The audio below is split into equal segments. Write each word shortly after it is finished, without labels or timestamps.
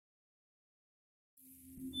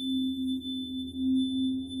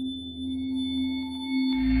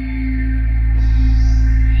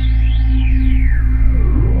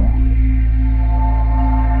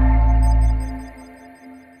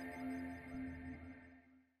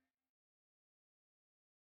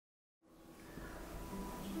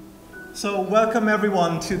So welcome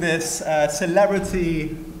everyone to this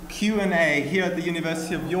celebrity Q&A here at the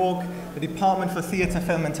University of York, the Department for Theatre,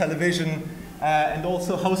 Film and Television, and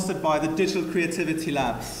also hosted by the Digital Creativity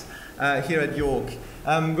Labs here at York.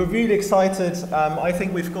 We're really excited. I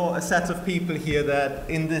think we've got a set of people here that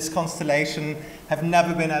in this constellation have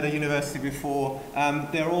never been at a university before.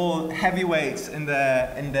 They're all heavyweights in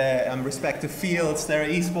their respective fields. They're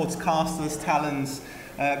esports casters, talents,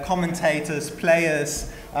 commentators,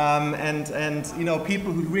 players, and you know,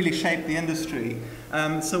 people who really shape the industry.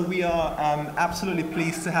 So we are absolutely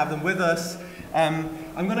pleased to have them with us. I'm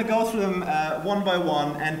going to go through them one by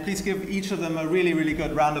one, and please give each of them a really, really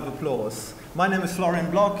good round of applause. My name is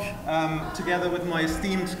Florian Block. Together with my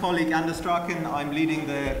esteemed colleague Anders Draken, I'm leading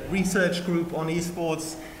the research group on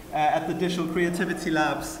esports at the Digital Creativity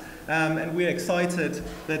Labs, and we're excited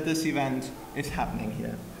that this event is happening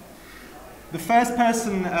here. The first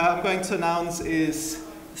person I'm going to announce is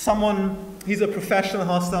someone, he's a professional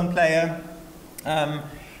Hearthstone player.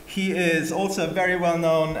 He is also a very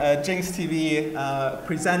well-known Jinx TV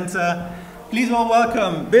presenter. Please all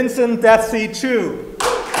welcome Vincent Deathsie Chu.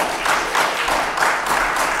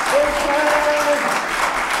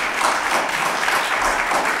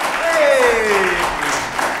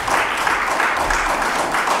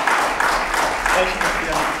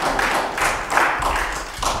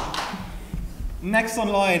 Next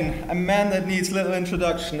online, a man that needs little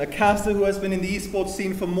introduction, a caster who has been in the esports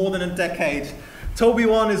scene for more than a decade.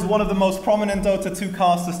 TobiWan is one of the most prominent Dota 2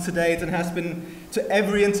 casters to date and has been to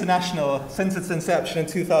every international since its inception in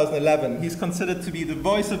 2011. He's considered to be the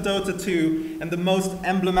voice of Dota 2 and the most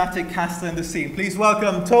emblematic caster in the scene. Please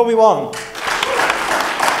welcome TobiWan.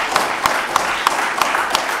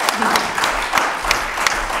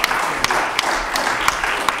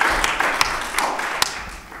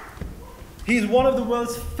 He's one of the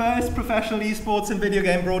world's first professional esports and video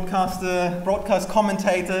game broadcast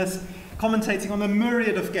commentators, commentating on a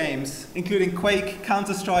myriad of games, including Quake,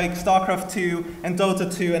 Counter-Strike, StarCraft 2, and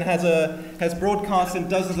Dota 2, and has broadcast in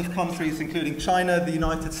dozens of countries, including China, the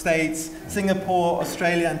United States, Singapore,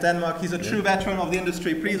 Australia, and Denmark. He's a true veteran of the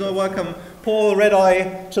industry. Please all welcome Paul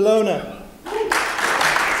Redeye Chaloner.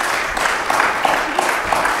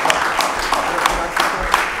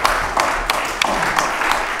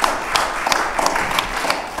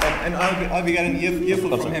 And I'll be getting an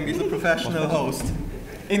earful from him. He's a professional host,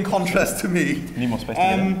 in contrast to me. Need more space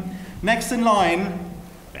to next in line,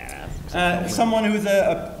 someone who's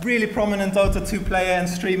a really prominent Dota 2 player and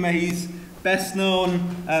streamer. He's best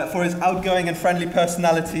known for his outgoing and friendly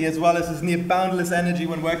personality, as well as his near boundless energy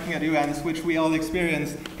when working at Yuen, which we all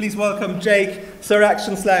experienced. Please welcome Jake,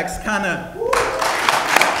 SirActionSlacks, Canna.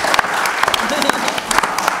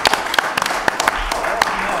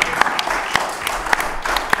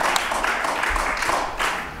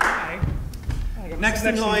 Next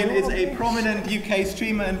in line is a prominent UK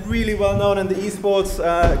streamer and really well known in the esports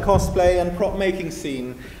cosplay and prop making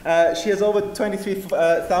scene. She has over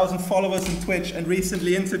 23,000 followers on Twitch and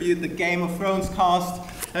recently interviewed the Game of Thrones cast.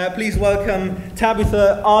 Please welcome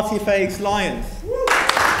Tabitha, Artifakes, Lyons.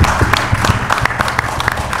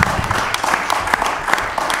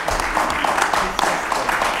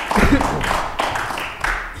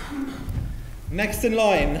 Next in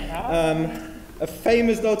line, a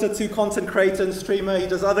famous Dota 2 content creator and streamer. He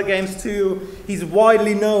does other games too. He's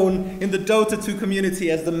widely known in the Dota 2 community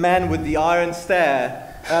as the man with the iron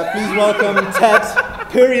stare. Please welcome Ted,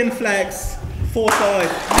 PyrionFlax, Forsyth.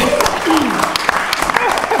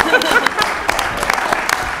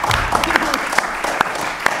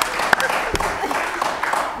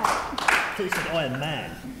 Please said Iron Man.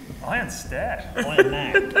 Iron stare. Iron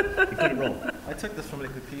Man. You got it wrong. I took this from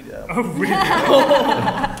Wikipedia. Oh, really?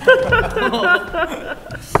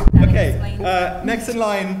 Okay, next in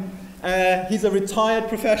line, he's a retired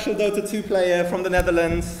professional Dota 2 player from the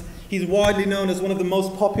Netherlands. He's widely known as one of the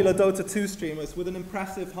most popular Dota 2 streamers with an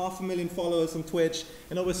impressive 500,000 followers on Twitch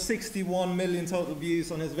and over 61 million total views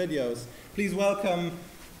on his videos. Please welcome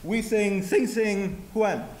WehSing,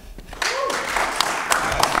 Yuen.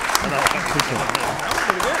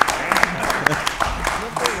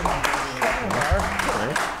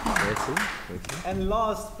 And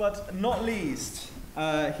last but not least,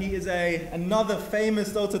 he is another famous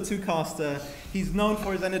Dota 2 caster. He's known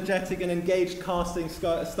for his energetic and engaged casting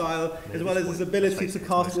style, as well as his ability to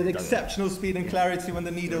cast with exceptional speed and clarity when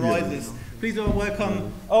the need arises. Please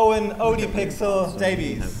welcome Owen, ODPixel,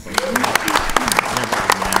 Davies.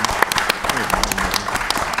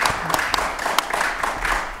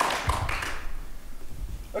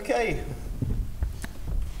 Okay.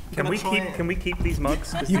 Can we keep these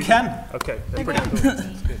mugs? You can. Okay, that's pretty cool.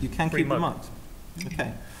 You can keep the mugs.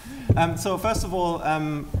 Okay. So first of all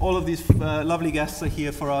of these lovely guests are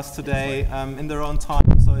here for us today in their own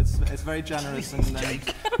time, so it's very generous. And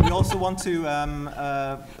we also want to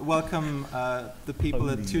welcome the people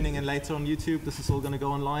that are tuning in later on YouTube. This is all going to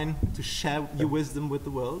go online to share your wisdom with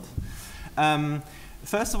the world.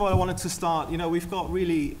 First of all, I wanted to start, we've got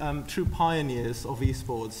really true pioneers of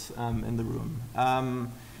esports in the room.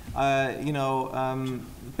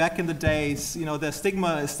 Back in the days, the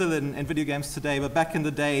stigma is still in video games today, but back in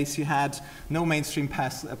the days you had no mainstream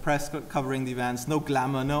press covering the events, no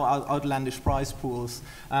glamour, no outlandish prize pools.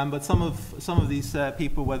 But some of these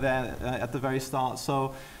people were there at the very start.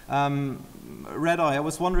 So, Redeye, I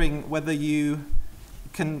was wondering whether you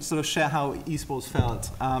can sort of share how esports felt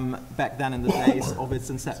back then in the days of its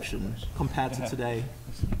inception compared to today.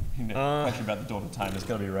 Question about the dawn of time. It's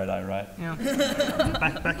got to be Redeye, right? Yeah.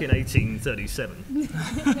 back in 1837.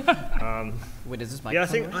 Wait, does this I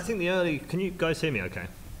think the early. Can you guys hear me? Okay.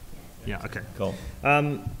 Yeah. Okay. Cool.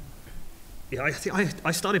 I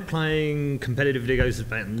started playing competitive video games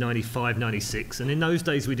about 95, 96, and in those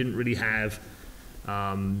days we didn't really have.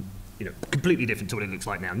 Completely different to what it looks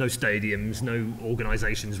like now. No stadiums, no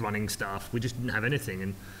organisations running stuff. We just didn't have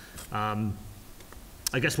anything. And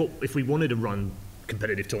I guess if we wanted to run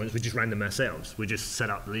competitive tournaments, we just ran them ourselves. We just set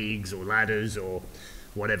up leagues or ladders or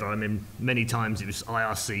whatever. I mean, many times it was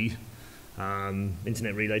IRC,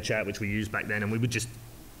 Internet Relay Chat, which we used back then, and we would just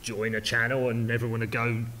join a channel and everyone would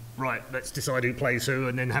go, right, let's decide who plays who,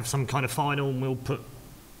 and then have some kind of final and we'll put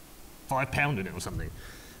 £5 in it or something.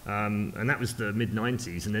 And that was the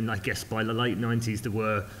mid-90s, and then I guess by the late 90s there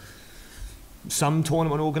were some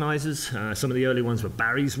tournament organisers. Some of the early ones were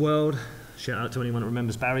Barry's World. Shout out to anyone that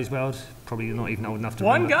remembers Barry's World. Probably not even old enough to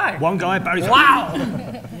remember. One guy, Barry's World. Wow!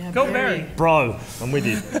 Go Barry. Bro, I'm with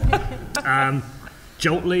you.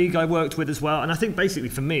 Jolt League I worked with as well, and I think basically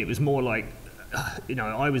for me it was more like,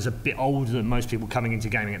 I was a bit older than most people coming into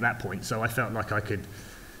gaming at that point, so I felt like I could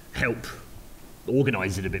help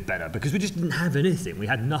organise it a bit better, because we just didn't have anything. We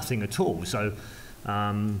had nothing at all. So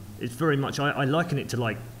it's very much, I liken it to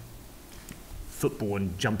like football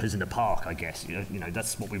and jumpers in the park, I guess.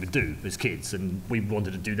 That's what we would do as kids, and we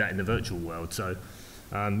wanted to do that in the virtual world. So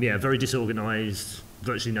very disorganised,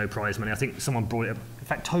 virtually no prize money. I think someone brought it up, in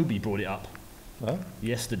fact Toby brought it up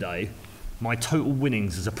yesterday. My total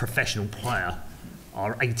winnings as a professional player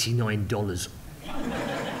are $89.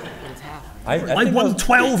 I won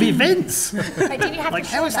 12 events. But did you have to how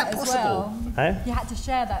share is that possible? You had to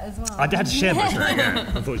share that as well. I had to share most of it,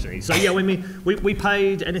 yeah, unfortunately. So we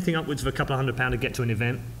paid anything upwards of a couple of £100 to get to an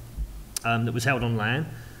event that was held on LAN,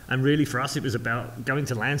 and really for us it was about going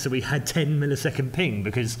to LAN so we had 10 millisecond ping,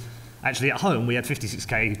 because actually at home we had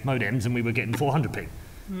 56k modems and we were getting 400 ping,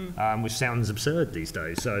 which sounds absurd these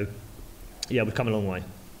days. So yeah, we've come a long way.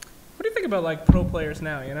 What do you think about like pro players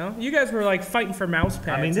now? You guys were like fighting for mouse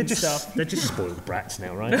pads. I mean, they're just spoiled brats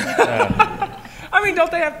now, right? I mean,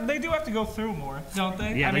 they do have to go through more, don't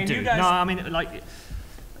they? Yeah, they do. You guys... No, I mean, like,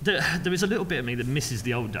 there is a little bit of me that misses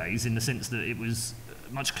the old days in the sense that it was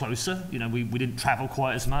much closer. We didn't travel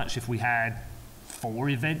quite as much. If we had 4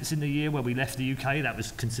 events in the year where we left the UK, that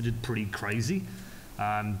was considered pretty crazy.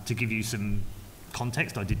 To give you some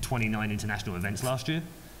context, I did 29 international events last year.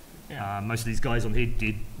 Yeah. Most of these guys on here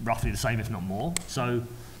did roughly the same, if not more. So,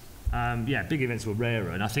 big events were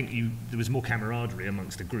rarer, and I think there was more camaraderie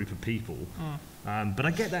amongst a group of people. But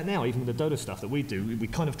I get that now, even with the Dota stuff that we do, we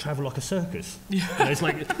kind of travel like a circus. Yeah. It's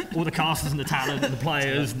like all the casters and the talent and the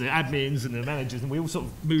players and the admins and the managers, and we all sort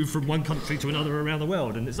of move from one country to another around the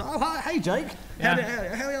world. And it's like, oh, hey, Jake, how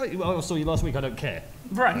are you? Well, I saw you last week, I don't care.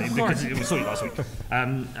 Right, because we saw you last week.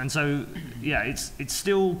 And so, yeah, it's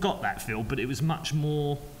still got that feel, but it was much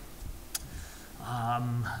more...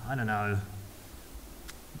 I don't know,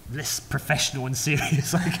 less professional and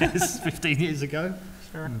serious, I guess, 15 years ago.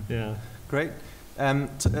 Sure. Yeah. Great.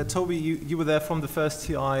 Toby, you were there from the first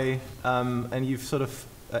TI, and you've sort of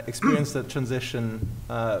experienced that transition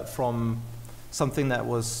from something that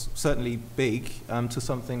was certainly big to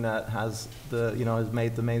something that has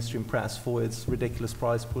made the mainstream press for its ridiculous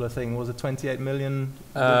prize pool. I think was it 28 million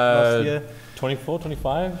last year? 24,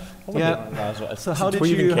 25? Yeah. So how did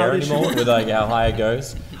we even care anymore with like how high it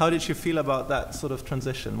goes? How did you feel about that sort of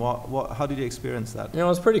transition? How did you experience that? It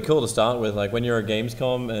was pretty cool to start with. Like when you're at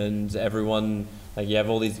Gamescom and everyone, like you have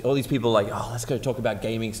all these people like, oh, let's go talk about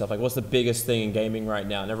gaming stuff. Like what's the biggest thing in gaming right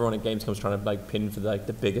now? And everyone at Gamescom's trying to like pin for like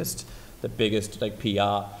the biggest like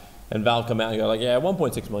PR. And Valve come out and go like, yeah,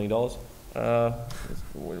 $1.6 million.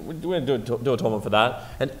 We're going to do a tournament for that.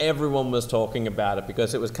 And everyone was talking about it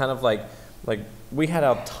because it was kind of like we had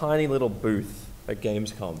our tiny little booth at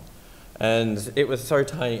Gamescom. And it was so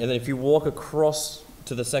tiny. And then if you walk across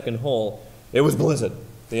to the second hall, it was Blizzard.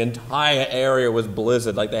 The entire area was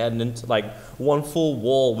Blizzard. Like they had one full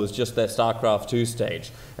wall was just their StarCraft 2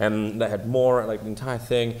 stage, and they had more, like the entire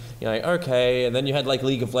thing. You're like, okay, and then you had like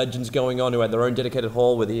League of Legends going on, who had their own dedicated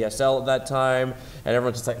hall with ESL at that time, and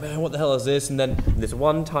everyone's just like, man, what the hell is this? And then this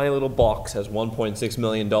one tiny little box has $1.6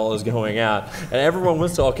 million going out, and everyone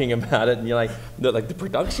was talking about it, and you're like, the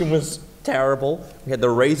production was terrible. We had the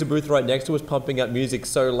Razer booth right next to us pumping out music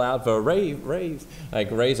so loud for Razer,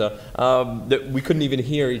 that we couldn't even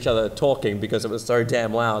hear each other talking because it was so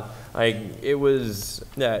damn loud. It was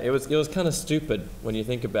kind of stupid when you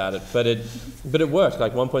think about it, but it worked.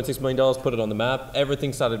 Like $1.6 million put it on the map.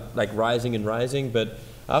 Everything started like rising and rising, but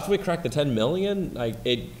after we cracked the 10 million,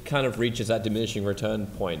 it kind of reaches that diminishing return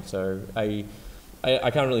point. So I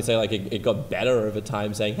can't really say like it got better over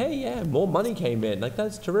time, saying, hey, yeah, more money came in. Like,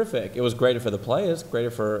 that's terrific. It was greater for the players,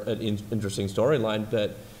 greater for an interesting storyline,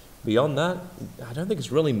 but beyond that, I don't think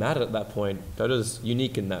it's really mattered at that point. Dota's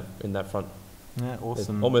unique in that front. Yeah,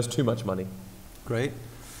 awesome. It's almost too much money. Great.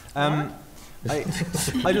 I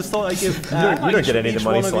just thought I'd give you don't get any of the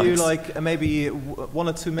money one of you slides. like maybe 1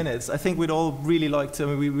 or 2 minutes. I think we'd all really like to.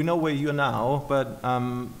 I mean, we know where you are now, but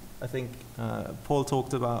I think Paul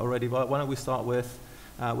talked about already. But why don't we start with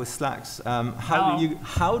Slacks?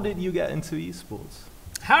 How did you get into esports?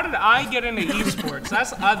 How did I get into esports?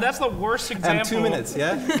 That's the worst example. And 2 minutes,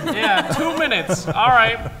 yeah. Yeah, 2 minutes. All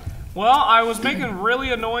right. Well, I was making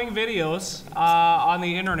really annoying videos on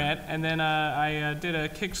the internet, and then I did a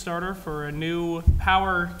Kickstarter for a new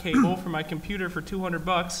power cable for my computer for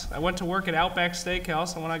 $200. I went to work at Outback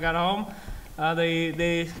Steakhouse, and when I got home,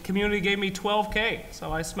 the community gave me $12K.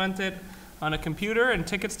 So I spent it on a computer and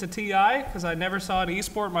tickets to TI because I never saw an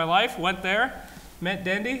esport in my life. Went there, met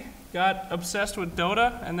Dendy, got obsessed with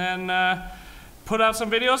Dota, and then put out some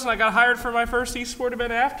videos, and I got hired for my first esport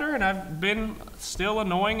event after, and I've been still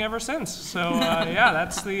annoying ever since. So yeah,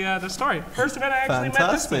 that's the story. First event I actually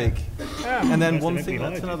met this man. Yeah. And then one thing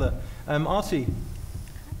led to another. Archie,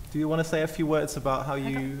 do you want to say a few words about how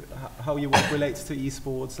your work relates to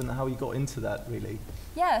esports and how you got into that, really?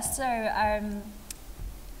 Yeah, so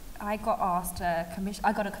I got asked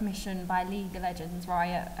I got a commission by League of Legends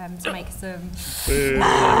Riot to make some. There's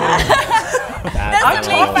some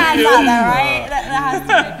League fans out there, right? That has to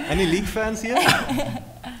be. Any League fans here?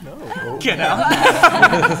 No. Get out.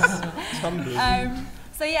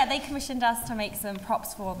 So yeah, they commissioned us to make some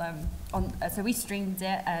props for them. So we streamed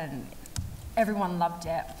it, and everyone loved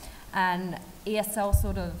it. And ESL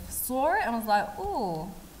sort of saw it and was like,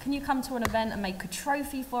 "Ooh, can you come to an event and make a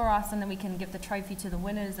trophy for us, and then we can give the trophy to the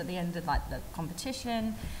winners at the end of like the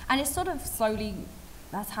competition?" And it's sort of slowly,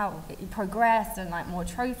 that's how it progressed, and like more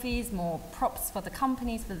trophies, more props for the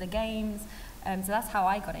companies, for the games. So that's how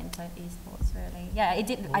I got into esports, really. Yeah,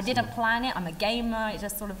 I didn't plan it. I'm a gamer. It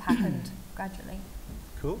just sort of happened gradually.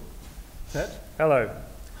 Cool. Ted? Hello.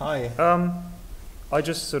 Hi. I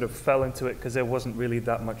just sort of fell into it because there wasn't really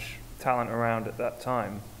that much talent around at that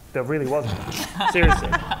time. There really wasn't. Seriously.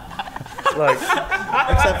 Like,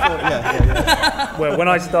 except for, yeah. Well, when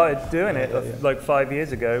I started doing it, like 5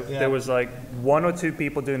 years ago, there was like 1 or 2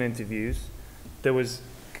 people doing interviews. There was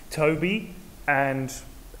Toby and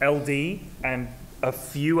LD and a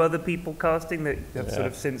few other people casting that have sort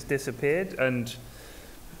of since disappeared, and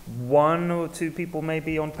 1 or 2 people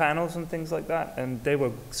maybe on panels and things like that, and they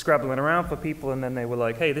were scrabbling around for people, and then they were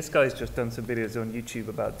like, hey, this guy's just done some videos on YouTube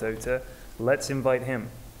about Dota, let's invite him,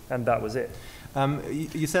 and that was it.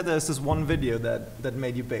 You said there's this one video that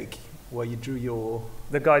made you big, where you drew your...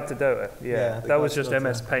 The guide to Dota, that was just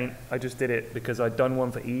MS Paint. I just did it because I'd done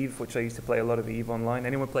one for EVE, which I used to play a lot of EVE online.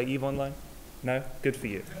 Anyone play EVE online? No? Good for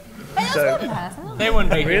you. So, they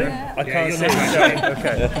wouldn't be really? here. I can't see.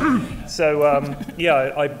 Okay. So,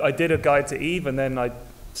 I did a guide to EVE, and then I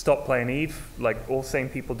stopped playing EVE, like all same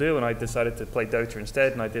people do, and I decided to play Dota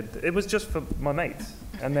instead, and it was just for my mates.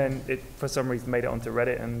 And then it, for some reason, made it onto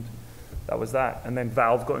Reddit, and that was that. And then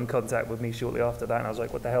Valve got in contact with me shortly after that, and I was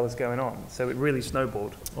like, what the hell is going on? So it really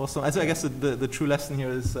snowballed. Awesome. I guess the true lesson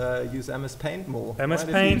here is use MS Paint more. MS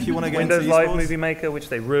Paint, if you want to get Windows into Live Movie Maker, which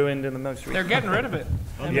they ruined in the most recent. They're getting rid of it.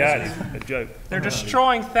 Yeah, it's a joke. They're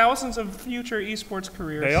destroying thousands of future esports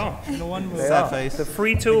careers. They are. In the one move. They are. The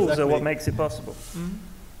free tools are what makes it possible.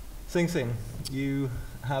 Sing, you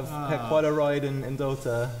have had quite a ride in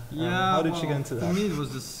Dota. How did you get into that? For me, it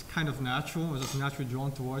was just kind of natural. I was just naturally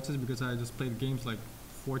drawn towards it because I just played games like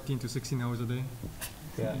 14 to 16 hours a day.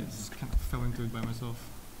 Yeah. I just kind of fell into it by myself.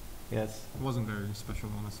 Yes. It wasn't very special,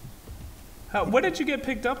 honestly. When did you get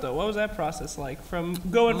picked up though? What was that process like? From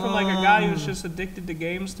going from like a guy who's just addicted to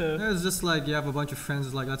games to... Yeah, it's just like you have a bunch of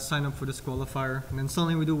friends like, let's sign up for this qualifier, and then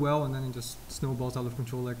suddenly we do well, and then it just snowballs out of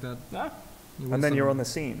control like that. Ah. And then you're on the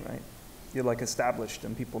scene, right? You're like established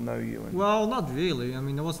and people know you. And Well, not really. I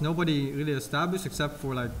mean, there was nobody really established except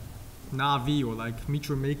for like Navi or like Meet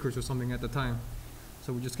Your Makers or something at the time.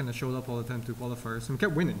 So we just kind of showed up all the time to qualifiers, and we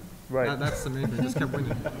kept winning. Right. That's the main thing. Just kept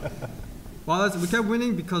winning. Well, we kept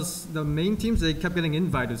winning because the main teams, they kept getting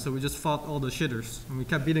invited, so we just fought all the shitters, and we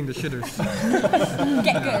kept beating the shitters.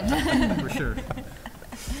 Get good. For sure.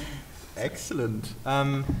 Excellent.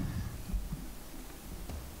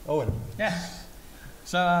 Owen. Yeah.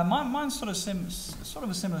 So mine's sort of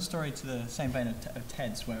a similar story to the same vein of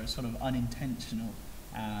Ted's, where it's sort of unintentional,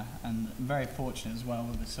 and very fortunate as well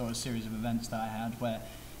with the sort of series of events that I had, where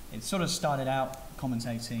it sort of started out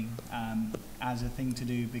commentating as a thing to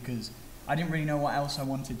do because I didn't really know what else I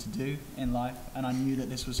wanted to do in life, and I knew that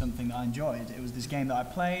this was something that I enjoyed. It was this game that I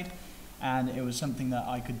played, and it was something that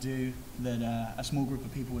I could do that a small group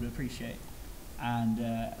of people would appreciate. And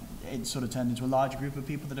it sort of turned into a large group of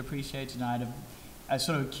people that appreciated it. And I had a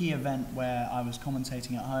sort of key event where I was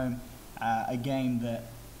commentating at home, a game that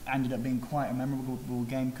ended up being quite a memorable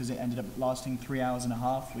game because it ended up lasting 3 hours and a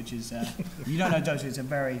half, which is, you don't know Dota, it's a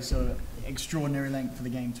very sort of extraordinary length for the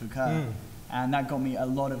game to occur. And that got me a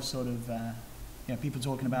lot of sort of, people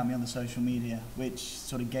talking about me on the social media, which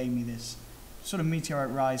sort of gave me this sort of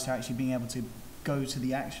meteoric rise to actually being able to go to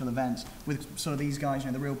the actual events with sort of these guys,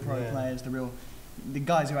 the real pro players, the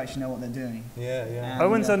guys who actually know what they're doing. Yeah.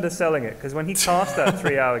 Owen's underselling it because when he cast that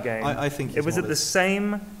 3-hour game, I think it was at the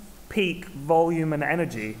same peak volume and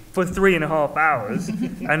energy for 3.5 hours,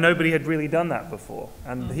 and nobody had really done that before.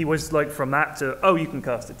 And he was like, from that to, oh, you can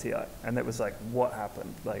cast a TI, and it was like, what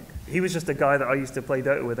happened? Like, he was just a guy that I used to play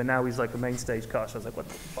Dota with, and now he's like a main stage caster. I was like, what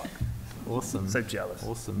the fuck? Awesome. So jealous.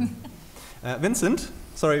 Awesome. Vincent,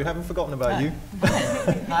 sorry, we haven't forgotten about you.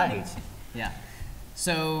 Hi. Yeah.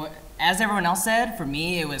 So, as everyone else said, for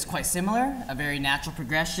me it was quite similar, a very natural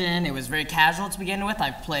progression. It was very casual to begin with.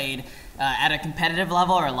 I've played at a competitive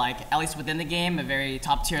level, or like at least within the game, a very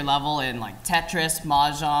top tier level in like Tetris,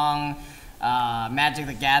 Mahjong, Magic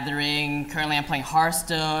the Gathering. Currently I'm playing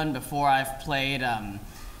Hearthstone. Before I've played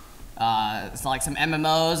it's like some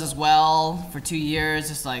MMOs as well for 2 years,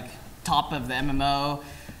 just like top of the MMO.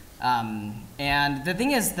 And the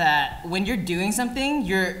thing is that when you're doing something,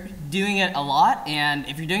 you're doing it a lot, and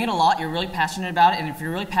if you're doing it a lot, you're really passionate about it, and if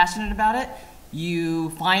you're really passionate about it,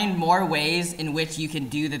 you find more ways in which you can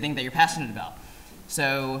do the thing that you're passionate about.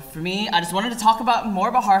 So for me, I just wanted to talk more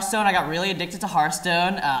about Hearthstone. I got really addicted to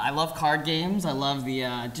Hearthstone. I love card games. I love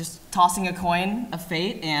the just tossing a coin of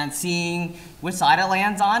fate and seeing which side it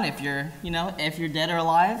lands on, if you're dead or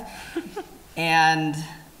alive. And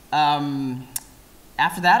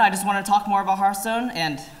after that, I just wanted to talk more about Hearthstone,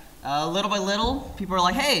 and little by little, people are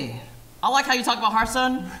like, hey, I like how you talk about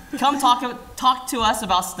Hearthstone. Come talk to us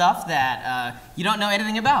about stuff that you don't know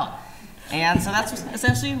anything about. And so that's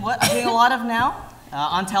essentially what I'm doing a lot of now.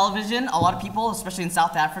 On television, a lot of people, especially in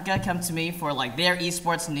South Africa, come to me for like their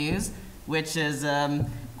esports news, which is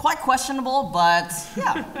quite questionable, but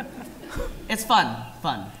yeah, it's fun.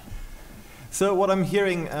 So what I'm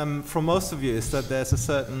hearing from most of you is that there's a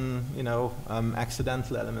certain,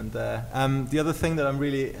 accidental element there. The other thing that I'm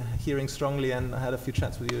really hearing strongly, and I had a few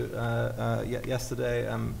chats with you yesterday,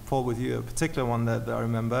 Paul, with you, a particular one that I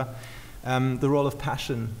remember, the role of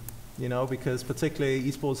passion, because particularly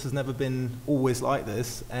esports has never been always like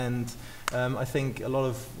this, and I think a lot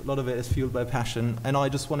of it is fueled by passion. And I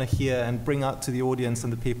just want to hear and bring out to the audience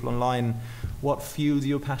and the people online what fuels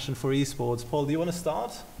your passion for esports. Paul, do you want to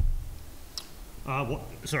start? What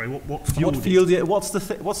fueled it? What's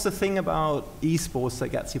the thing about esports that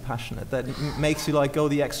gets you passionate, that makes you like go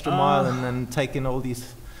the extra mile and take in all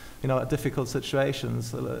these, difficult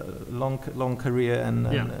situations, a long career and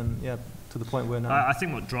to the point where now. I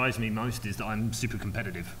think what drives me most is that I'm super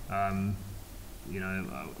competitive.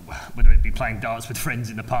 Whether it be playing darts with friends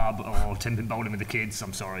in the pub or 10-pin bowling with the kids,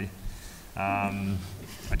 I'm sorry.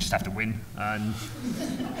 I just have to win, and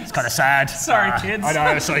it's kind of sad. Sorry, kids. I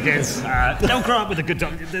know, sorry, kids. They'll grow up with a good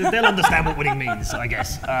dog. They'll understand what winning means, I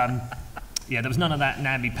guess. There was none of that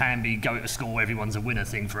namby-pamby, go to school, everyone's a winner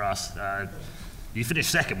thing for us. You finished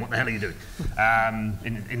second, what the hell are you doing?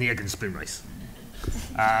 In the egg and spoon race.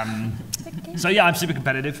 So yeah, I'm super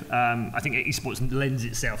competitive. I think esports lends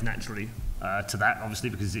itself naturally to that, obviously,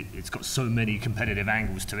 because it's got so many competitive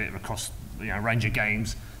angles to it across a range of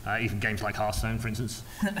games. Even games like Hearthstone, for instance.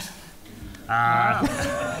 Why?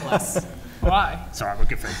 It's all right, we're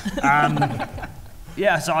good friends.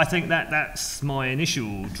 Yeah, so I think that's my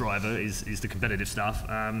initial driver is the competitive stuff.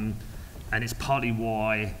 And it's partly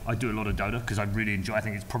why I do a lot of Dota, because I really enjoy. I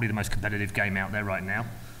think it's probably the most competitive game out there right now.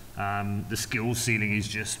 The skill ceiling is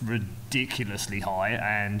just ridiculously high,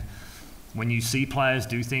 and when you see players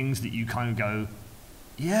do things that you kind of go,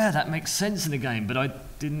 yeah, that makes sense in the game, but I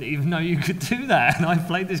didn't even know you could do that, and I've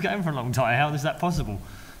played this game for a long time. How is that possible?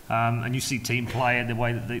 And you see team play it the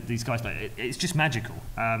way that these guys play. It's just magical.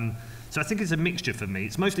 So I think it's a mixture for me.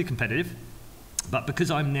 It's mostly competitive, but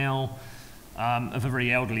because I'm now of a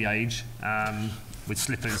very elderly age, with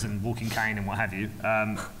slippers and walking cane and what have you,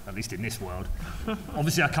 at least in this world,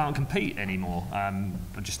 obviously I can't compete anymore. I'm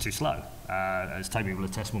just too slow, as Toby will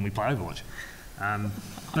attest when we play Overwatch.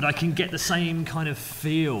 But I can get the same kind of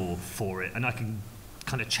feel for it, and I can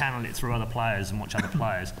kind of channel it through other players and watch other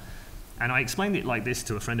players. And I explained it like this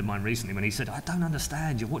to a friend of mine recently when he said, I don't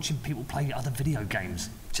understand, you're watching people play other video games.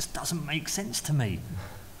 It just doesn't make sense to me.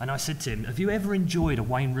 And I said to him, have you ever enjoyed a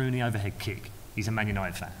Wayne Rooney overhead kick? He's a Man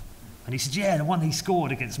United fan. And he said, yeah, the one he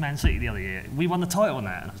scored against Man City the other year. We won the title on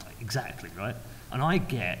that. And I was like, exactly, right? And I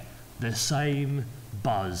get the same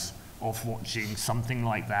buzz of watching something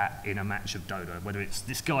like that in a match of Dota, whether it's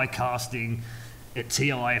this guy casting at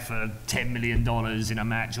TI for $10 million in a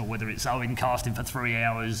match, or whether it's Owen casting for 3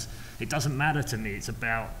 hours. It doesn't matter to me. It's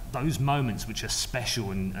about those moments which are special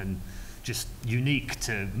and just unique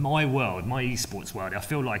to my world, my esports world. I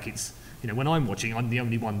feel like it's, you know, when I'm watching, I'm the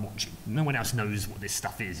only one watching. No one else knows what this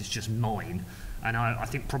stuff is. It's just mine. And I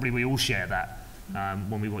think probably we all share that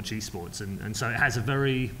when we watch esports. And so it has a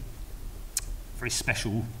very, very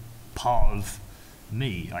special part of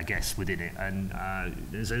me, I guess, within it. And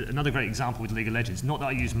there's another great example with League of Legends. Not that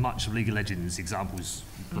I use much of League of Legends examples,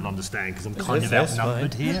 you'll understand, because I'm kind of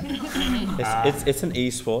outnumbered here. It's an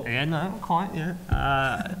esport. Yeah, no, not quite,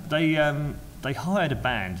 yeah. They hired a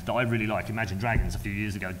band that I really like, Imagine Dragons, a few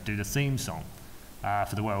years ago, to do the theme song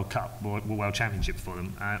for the World Cup, World Championship for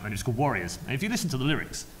them, and it's called Warriors. And if you listen to the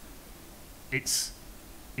lyrics, it's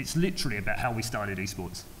literally about how we started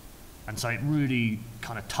esports. And so it really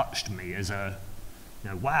kind of touched me as a, you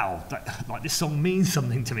know, wow, like this song means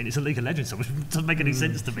something to me. And it's a League of Legends song, which doesn't make any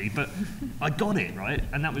sense to me, but I got it, right?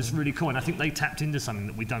 And that was really cool. And I think they tapped into something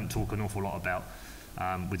that we don't talk an awful lot about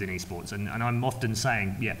within esports. And I'm often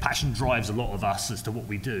saying, yeah, passion drives a lot of us as to what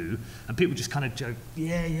we do. And people just kind of joke,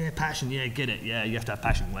 yeah, passion, yeah, get it, yeah, you have to have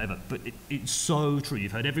passion, whatever. But it's so true.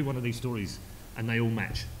 You've heard every one of these stories, and they all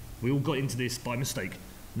match. We all got into this by mistake.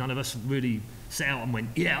 None of us really set out and went,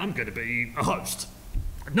 yeah, I'm going to be a host.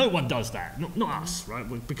 No one does that, not us, right?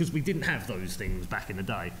 Because we didn't have those things back in the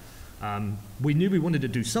day. We knew we wanted to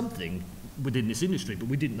do something within this industry, but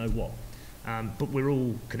we didn't know what. But we're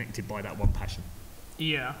all connected by that one passion.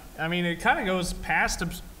 Yeah, I mean, it kind of goes past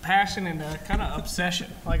passion into kind of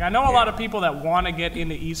obsession. Like, I know a lot of people that want to get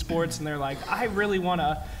into esports, and they're like, I really want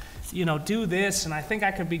to, you know, do this, and I think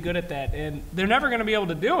I could be good at that. And they're never going to be able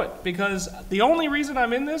to do it, because the only reason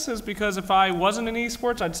I'm in this is because if I wasn't in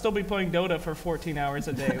esports, I'd still be playing Dota for 14 hours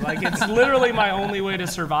a day. Like, it's literally my only way to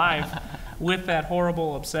survive with that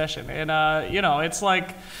horrible obsession. And, you know, it's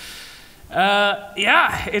like,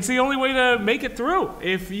 yeah, it's the only way to make it through.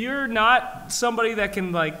 If you're not somebody that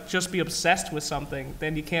can, like, just be obsessed with something,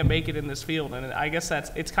 then you can't make it in this field. And I guess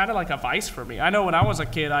it's kind of like a vice for me. I know when I was a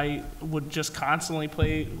kid, I would just constantly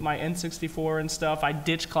play my N64 and stuff. I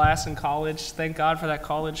ditched class in college. Thank God for that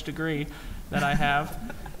college degree that I have,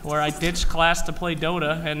 where I ditched class to play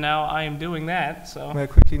Dota, and now I am doing that. So. May I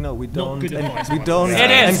quickly note, we don't encourage. We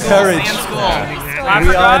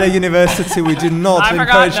are at a university. We do not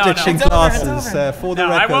encourage ditching classes. For the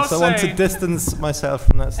record, so I want to distance myself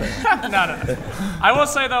from that statement. No. I will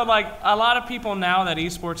say though, like, a lot of people now that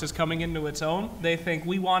esports is coming into its own, they think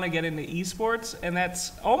we want to get into esports, and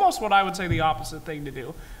that's almost what I would say the opposite thing to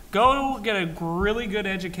do. Go get a really good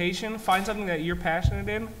education, find something that you're passionate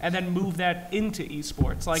in, and then move that into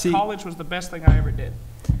esports. Like, college was the best thing I ever did.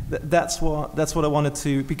 That's what I wanted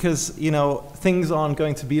to, because, you know, things aren't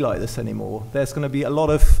going to be like this anymore. There's going to be a lot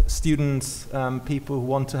of students, people who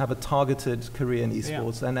want to have a targeted career in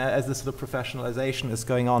esports, and as this sort of professionalization is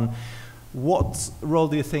going on, what role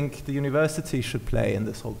do you think the university should play in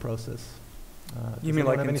this whole process? You mean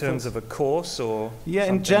like in terms of a course, or? Yeah,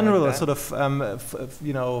 in general, like sort of,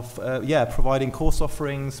 you know, yeah, providing course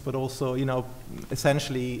offerings, but also, you know,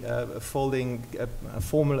 essentially providing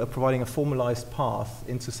a formalized path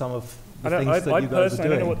into some of the things that you guys are doing.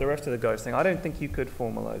 I don't know what the rest of the guys think. I don't think you could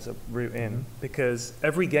formalize a route in, because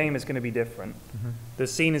every game is going to be different. The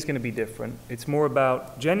scene is going to be different. It's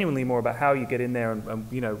genuinely more about how you get in there and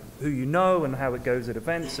you know, who you know and how it goes at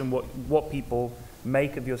events and what people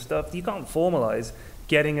make of your stuff. You can't formalize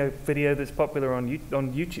getting a video that's popular on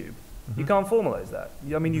YouTube. You can't formalize that.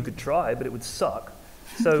 I mean, you could try, but it would suck.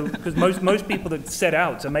 So, because most people that set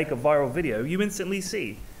out to make a viral video, you instantly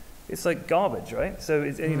see it's like garbage, right? So,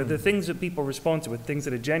 it's, you know, the things that people respond to are things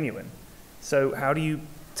that are genuine. So, how do you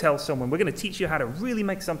tell someone we're going to teach you how to really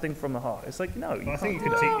make something from the heart? It's like, no. I think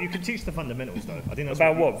you could teach the fundamentals though. I think that's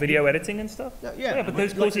about what video editing and stuff. Yeah, but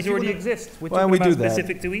those courses already exist. We're talking about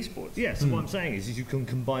specific to esports. Yeah, so what I'm saying is you can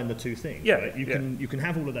combine the two things. Yeah, right? You can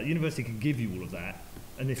have all of that. University can give you all of that.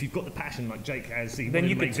 And if you've got the passion like Jake has, then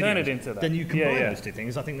you can turn it into that. Then you combine those two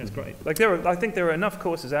things. I think that's great. Like I think there are enough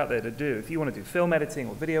courses out there to do. If you want to do film editing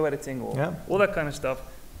or video editing or all that kind of stuff,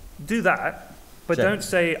 do that. But don't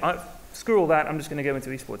say, screw all that, I'm just going to go into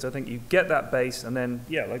esports. I think you get that base, and then,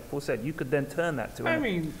 like Paul said, you could then turn that to I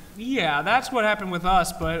mean, yeah, that's what happened with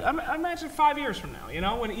us, but imagine 5 years from now, you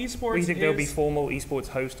know, when esports Well, you think there'll be formal esports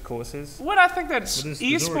host courses? What I think that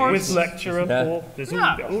esports... With lecturer, Paul? There's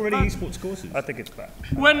already esports courses. I think it's bad.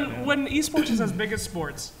 When esports is as big as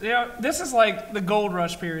sports, you know, this is like the gold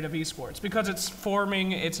rush period of esports, because it's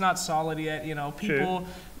forming, it's not solid yet, you know, people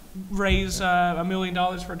raise $1 million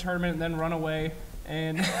for a tournament and then run away.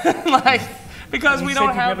 And like, because we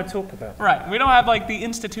don't have, never talk about right, we don't have like the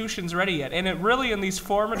institutions ready yet. And it really, in these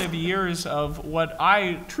formative years of what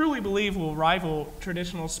I truly believe will rival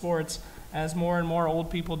traditional sports as more and more old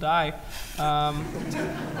people die. Oh,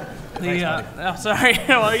 sorry,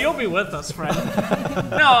 well, you'll be with us, friend.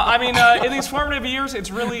 No, I mean, in these formative years,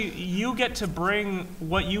 it's really, you get to bring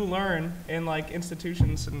what you learn in like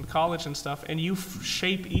institutions and college and stuff, and you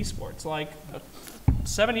shape esports. Like,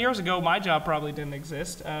 7 years ago, my job probably didn't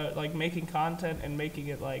exist, like making content and making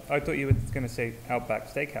it like... I thought you were going to say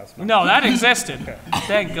Outback Steakhouse. Man. No, that existed.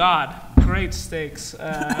 Thank God. Great steaks.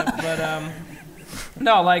 No,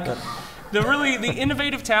 like, the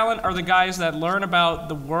innovative talent are the guys that learn about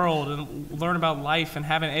the world and learn about life and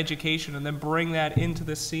have an education and then bring that into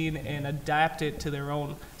the scene and adapt it to their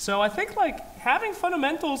own. So I think, like, having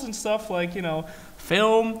fundamentals and stuff like, you know,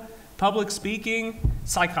 film, public speaking,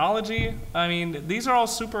 psychology, I mean, these are all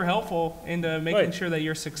super helpful into making sure that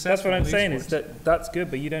you're successful. That's what I'm saying, is that's good,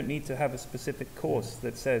 but you don't need to have a specific course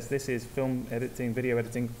that says this is film editing, video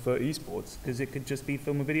editing for esports, because it could just be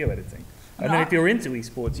film and video editing. And then if you're into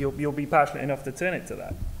esports, you'll be passionate enough to turn it to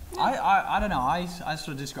that. I don't know, I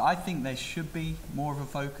sort of disagree. I think there should be more of a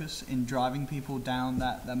focus in driving people down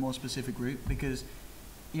that more specific route, because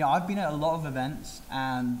I've been at a lot of events,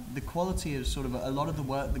 and the quality of sort of a lot of the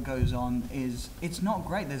work that goes on it's not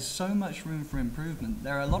great. There's so much room for improvement.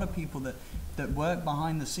 There are a lot of people that work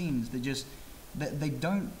behind the scenes that just,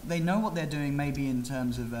 they know what they're doing maybe in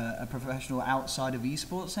terms of a professional outside of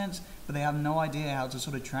esports sense, but they have no idea how to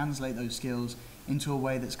sort of translate those skills into a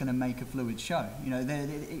way that's going to make a fluid show.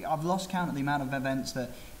 I've lost count of the amount of events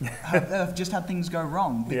that have just had things go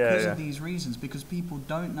wrong because of these reasons, because people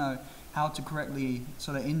don't know how to correctly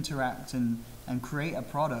sort of interact and create a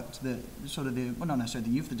product that sort of not necessarily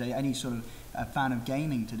the youth today, any sort of fan of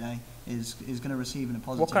gaming today is going to receive in a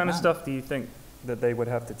positive What kind manner. of stuff do you think that they would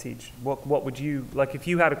have to teach? What would you, like if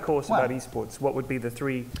you had a course about esports, what would be the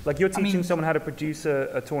three, like you're teaching someone how to produce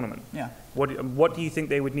a tournament. Yeah. What do you think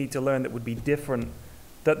they would need to learn that would be different,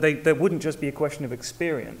 that there wouldn't just be a question of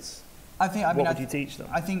experience? What would you teach them?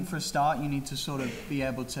 I think for a start you need to sort of be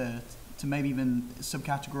able to maybe even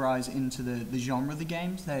subcategorize into the genre of the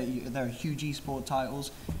games. There are huge esport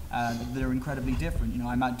titles that are incredibly different.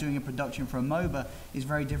 Doing a production for a MOBA is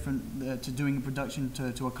very different to doing a production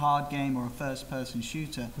to a card game or a first-person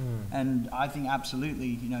shooter. And I think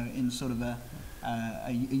absolutely, in sort of a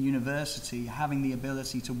university, having the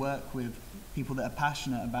ability to work with people that are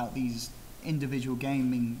passionate about these individual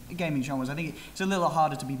gaming genres. I think it's a little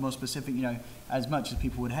harder to be more specific, as much as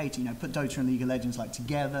people would hate it, put Dota and League of Legends like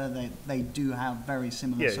together, they do have very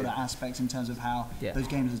similar sort of aspects in terms of how those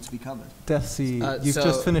games are to be covered. Deathsie, you've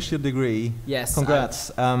just finished your degree. Yes. Congrats.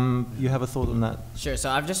 You have a thought on that? Sure. So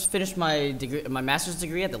I've just finished my master's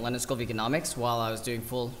degree at the London School of Economics while I was doing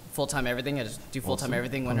full-time everything. I just do full-time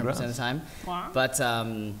everything 100% of the time. Wow.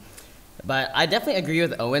 But I definitely agree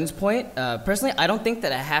with Owen's point. Personally, I don't think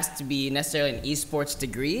that it has to be necessarily an esports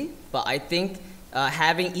degree, but I think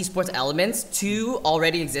having esports elements to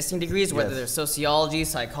already existing degrees, whether they're sociology,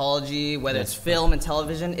 psychology, whether it's film and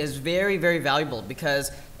television, is very, very valuable,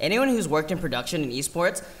 because anyone who's worked in production in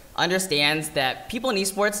esports understands that people in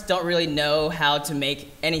esports don't really know how to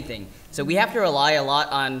make anything. So we have to rely a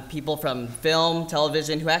lot on people from film,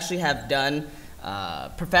 television, who actually have done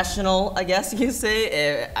professional, I guess you could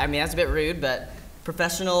say. I mean, that's a bit rude, but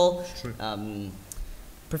professional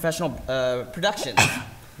production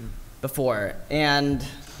before. And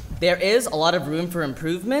there is a lot of room for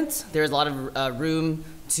improvement. There's a lot of room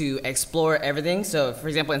to explore everything. So, for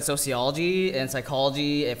example, in sociology and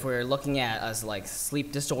psychology, if we're looking at like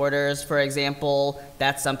sleep disorders, for example,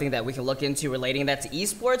 that's something that we can look into relating that to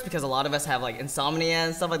esports, because a lot of us have like insomnia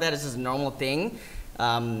and stuff like that. It's just a normal thing.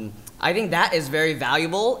 I think that is very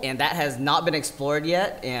valuable, and that has not been explored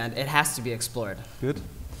yet, and it has to be explored. Good.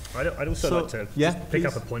 I'd also like to pick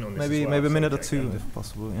up a point on this. Maybe a minute or two, if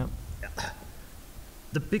possible. Yeah.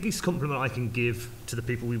 The biggest compliment I can give to the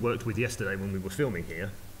people we worked with yesterday when we were filming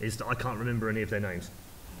here is that I can't remember any of their names.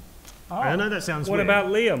 Oh. I know that sounds weird. What about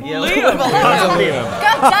Liam? Yeah, Liam! God damn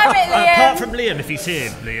it, Liam! Apart from Liam, if he's here,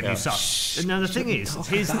 Liam, you suck. Now the thing is,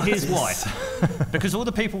 here's why. Because all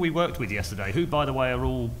the people we worked with yesterday, who by the way are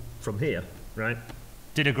all from here, right,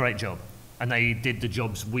 did a great job. And they did the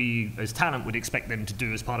jobs we, as talent, would expect them to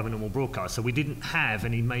do as part of a normal broadcast. So we didn't have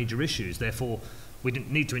any major issues, therefore we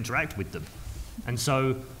didn't need to interact with them. And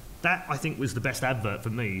so that, I think, was the best advert for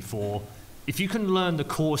me for, if you can learn the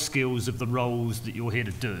core skills of the roles that you're here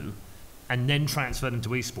to do, and then transfer them to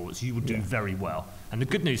esports, you will do very well. And the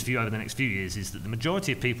good news for you over the next few years is that the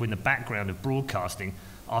majority of people in the background of broadcasting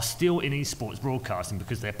are still in esports broadcasting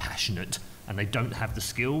because they're passionate and they don't have the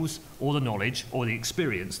skills or the knowledge or the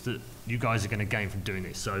experience that you guys are going to gain from doing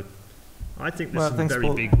this. So I think there's some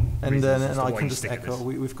very big and I can just echo,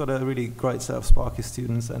 we've got a really great set of Sparky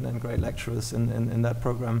students and great lecturers in that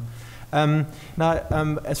program.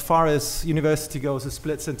 Now, as far as university goes, it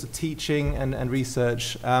splits into teaching and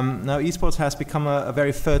research. Now, esports has become a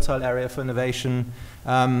very fertile area for innovation.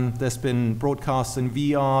 There's been broadcasts in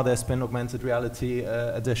VR, there's been augmented reality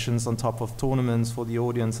additions on top of tournaments for the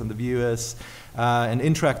audience and the viewers, an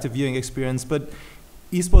interactive viewing experience. But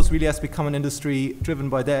esports really has become an industry driven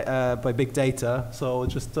by big data. So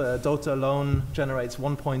just Dota alone generates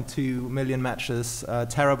 1.2 million matches,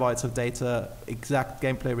 terabytes of data, exact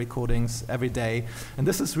gameplay recordings every day. And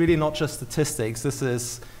this is really not just statistics. This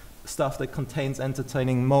is stuff that contains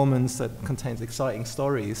entertaining moments, that contains exciting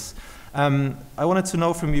stories. I wanted to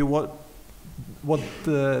know from you what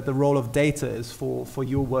the role of data is for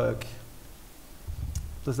your work.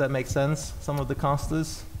 Does that make sense? Some of the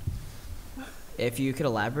casters? If you could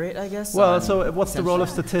elaborate, I guess. Well, so what's the role of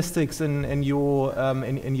statistics in your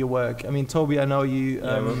work? I mean, Toby, I know you.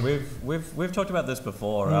 We've talked about this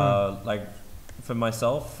before. Like for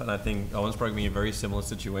myself, and I think Owen's probably in a very similar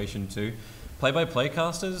situation too. Play-by-play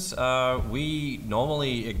casters, we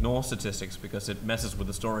normally ignore statistics because it messes with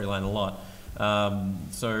the storyline a lot.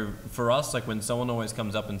 So for us, like when someone always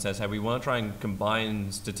comes up and says, "Hey, we want to try and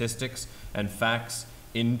combine statistics and facts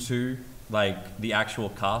into like the actual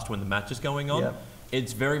cast when the match is going on,"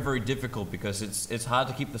 it's very, very difficult because it's hard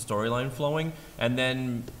to keep the storyline flowing and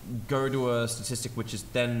then go to a statistic which is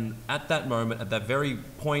then at that moment, at that very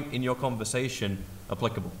point in your conversation,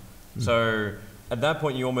 applicable. So at that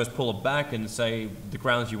point, you almost pull it back and say the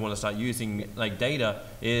grounds you want to start using like data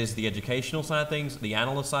is the educational side of things, the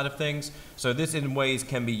analyst side of things. So this in ways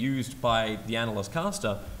can be used by the analyst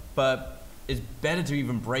caster, but it's better to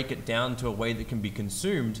even break it down to a way that can be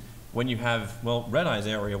consumed when you have, well, Redeye's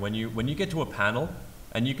area, when you get to a panel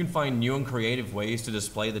and you can find new and creative ways to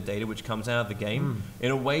display the data which comes out of the game in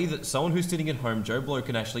a way that someone who's sitting at home, Joe Blow,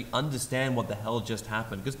 can actually understand what the hell just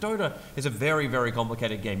happened. Because Dota is a very, very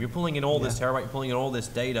complicated game. You're pulling in all this terabyte, you're pulling in all this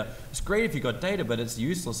data. It's great if you've got data, but it's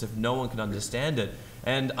useless if no one can understand it.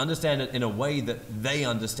 And understand it in a way that they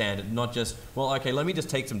understand it, not just, well, okay, let me just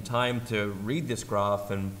take some time to read this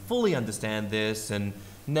graph and fully understand this, and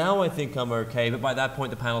now I think I'm okay, but by that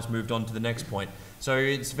point the panel's moved on to the next point. So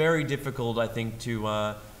it's very difficult, I think,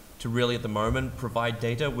 to really at the moment provide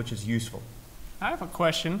data which is useful. I have a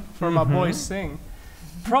question for my boy Sing.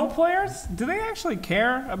 Pro players, do they actually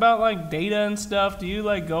care about like data and stuff? Do you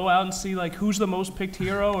like go out and see like who's the most picked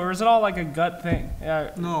hero, or is it all like a gut thing?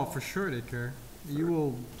 No, for sure they care. You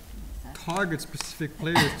will target specific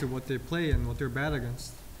players to what they play and what they're bad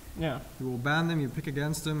against. Yeah. You will ban them, you pick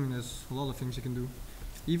against them, and there's a lot of things you can do.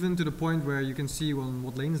 Even to the point where you can see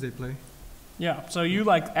what lanes they play. Yeah, so you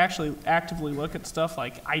like actually actively look at stuff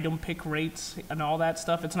like item pick rates and all that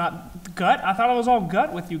stuff. It's not gut? I thought it was all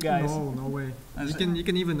gut with you guys. No, no way. You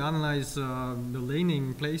can even analyze the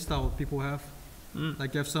laning playstyle people have.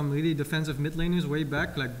 Like you have some really defensive mid laners way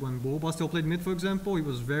back, like when Boba still played mid, for example, he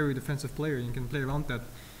was a very defensive player. You can play around that.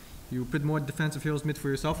 You put more defensive heroes mid for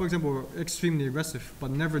yourself, for example, or extremely aggressive,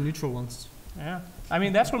 but never neutral ones. Yeah, I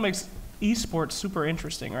mean that's what makes esports super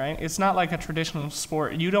interesting, right? It's not like a traditional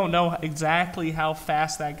sport. You don't know exactly how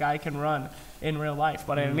fast that guy can run in real life,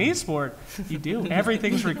 but in an esport, you do.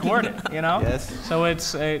 Everything's recorded, you know? Yes. So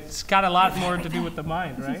it's got a lot more to do with the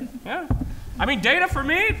mind, right? Yeah. I mean, data for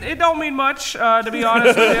me, it don't mean much, to be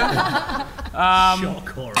honest with you.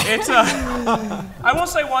 It's I will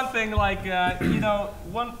say one thing, like, you know,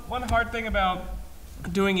 one hard thing about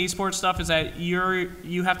doing esports stuff is that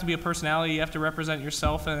you have to be a personality, you have to represent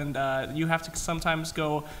yourself, and you have to sometimes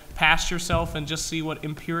go past yourself and just see what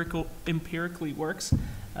empirically works.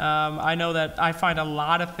 I know that I find a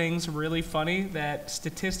lot of things really funny that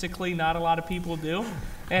statistically not a lot of people do.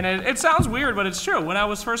 And it sounds weird, but it's true. When I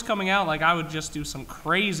was first coming out, like, I would just do some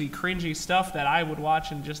crazy, cringy stuff that I would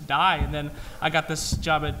watch and just die. And then I got this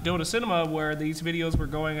job at Dota Cinema where these videos were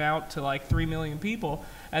going out to like 3 million people.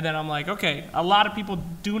 And then I'm like, okay, a lot of people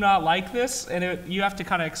do not like this, and you have to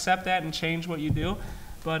kind of accept that and change what you do.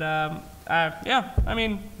 But yeah, I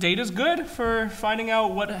mean, data's good for finding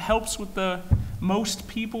out what helps with the most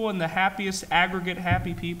people and the happiest aggregate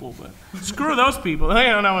happy people, but screw those people. They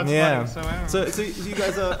don't know what's funny. So, I don't know. So you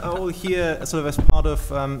guys are all here sort of as part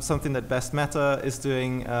of something that Best Meta is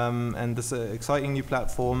doing, and this exciting new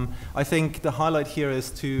platform. I think the highlight here is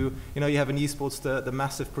to, you know, you have in esports the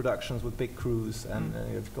massive productions with big crews, and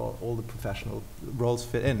you've got all the professional roles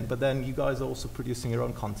fit in, but then you guys are also producing your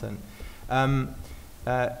own content.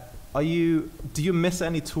 Do you miss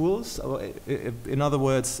any tools? Or, in other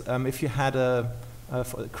words, if you had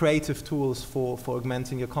creative tools for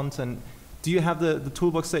augmenting your content, do you have the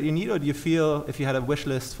toolbox that you need, or do you feel if you had a wish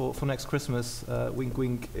list for next Christmas, wink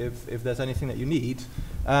wink, if there's anything that you need,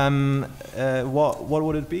 what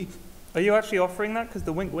would it be? Are you actually offering that? Because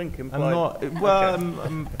the wink wink implies... I'm not. Well,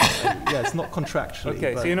 okay. Yeah, it's not contractually.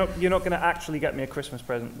 Okay, so you're not going to actually get me a Christmas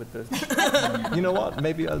present with this. You know what?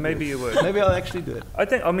 Maybe you would. Maybe I'll actually do it.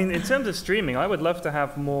 I mean, in terms of streaming, I would love to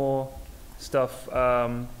have more stuff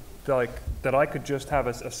like that. I could just have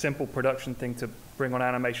a simple production thing to bring on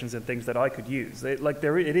animations and things that I could use. It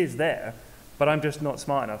is there, but I'm just not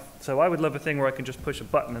smart enough. So I would love a thing where I can just push a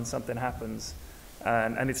button and something happens,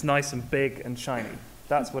 and it's nice and big and shiny.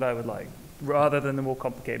 That's what I would like, rather than the more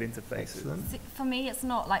complicated interfaces. For me, it's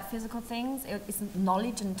not like physical things, it's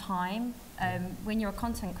knowledge and time. When you're a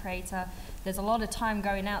content creator, there's a lot of time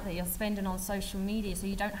going out that you're spending on social media, so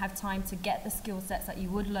you don't have time to get the skill sets that you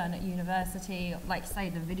would learn at university, like say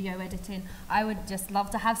the video editing. I would just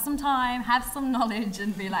love to have some time, have some knowledge,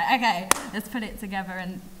 and be like, okay, let's put it together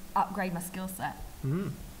and upgrade my skill set.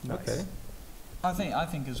 Okay. I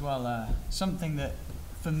think as well, something that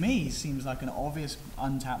for me seems like an obvious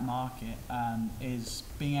untapped market is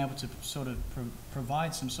being able to sort of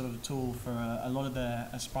provide some sort of a tool for a lot of the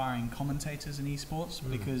aspiring commentators in esports,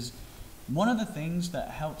 because one of the things that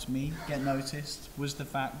helped me get noticed was the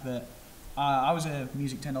fact that I was a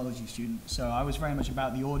music technology student, so I was very much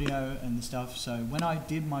about the audio and the stuff. So when I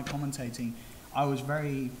did my commentating, I was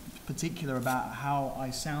very particular about how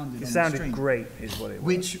I sounded. It on sounded the stream, great, is what it was.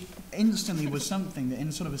 which instantly was something that,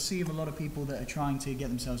 in sort of a sea of a lot of people that are trying to get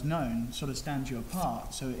themselves known, sort of stands you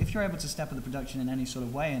apart. So if you're able to step up the production in any sort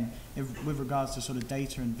of way, and with regards to sort of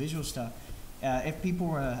data and visual stuff, if people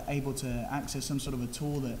were able to access some sort of a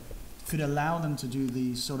tool that could allow them to do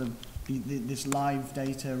these sort of this live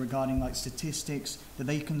data regarding like statistics that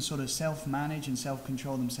they can sort of self-manage and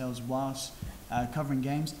self-control themselves whilst covering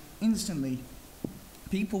games, instantly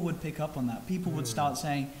people would pick up on that. People would start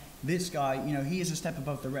saying, this guy, you know, he is a step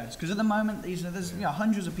above the rest. Because at the moment, there's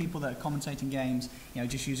hundreds of people that are commentating games, you know,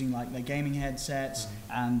 just using like their gaming headsets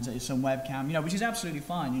and some webcam, you know, which is absolutely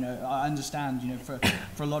fine. You know, I understand, you know, for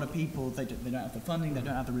a lot of people, they don't have the funding, they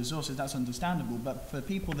don't have the resources, that's understandable. But for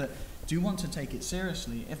people that do want to take it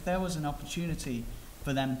seriously, if there was an opportunity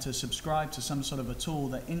for them to subscribe to some sort of a tool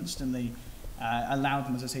that instantly allowed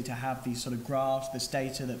them, as I say, to have these sort of graphs, this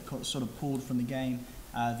data that sort of pulled from the game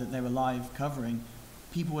that they were live covering,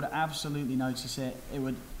 people would absolutely notice it. It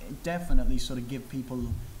would definitely sort of give people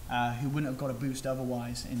who wouldn't have got a boost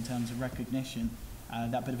otherwise in terms of recognition,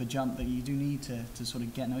 that bit of a jump that you do need to sort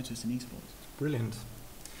of get noticed in esports. Brilliant.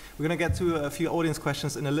 We're going to get to a few audience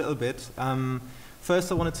questions in a little bit.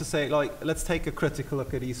 First, I wanted to say, like, let's take a critical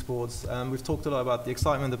look at esports. We've talked a lot about the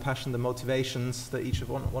excitement, the passion, the motivations that each of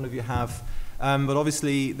one of you have. But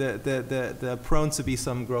obviously, there are prone to be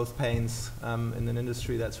some growth pains in an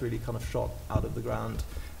industry that's really kind of shot out of the ground.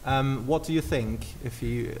 What do you think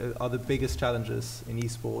are the biggest challenges in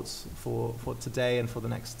esports for today and for the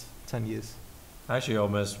next 10 years? Actually,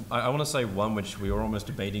 I want to say one which we were almost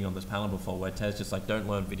debating on this panel before, where Tez just like, don't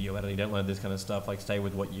learn video editing, don't learn this kind of stuff, like stay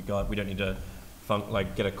with what you got. We don't need to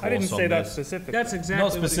get a course on this. I didn't say that specifically. That's exactly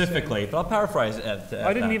not specifically, but I'll paraphrase it.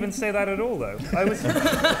 I didn't even say that at all, though. I was.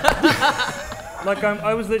 Like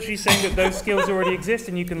I was literally saying that those skills already exist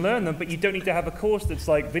and you can learn them, but you don't need to have a course that's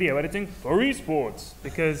like video editing for esports.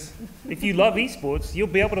 Because if you love esports, you'll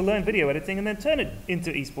be able to learn video editing and then turn it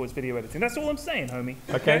into esports video editing. That's all I'm saying, homie.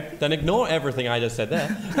 Okay, then ignore everything I just said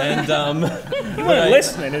there. And you weren't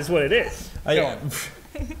listening, is what it is. I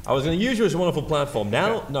was going to use you as a wonderful platform.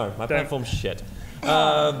 Now, no, my platform's shit.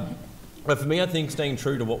 But for me, I think staying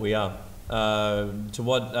true to what we are. To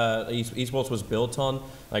what esports was built on.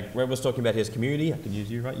 Like Red was talking about his community. I can use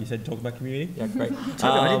you, right? You said talk about community. Yeah, great.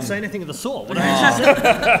 I didn't say anything of the sort. What did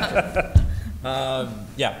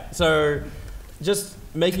yeah. So just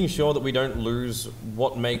making sure that we don't lose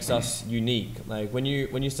what makes us unique. Like when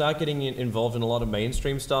you start getting involved in a lot of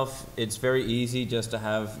mainstream stuff, it's very easy just to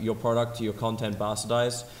have your product, your content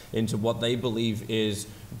bastardized into what they believe is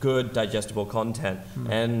good, digestible content.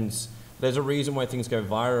 And there's a reason why things go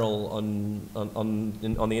viral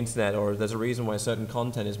on the internet, or there's a reason why certain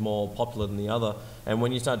content is more popular than the other. And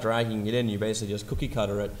when you start dragging it in, you basically just cookie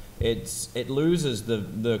cutter it. It loses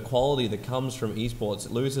the quality that comes from esports.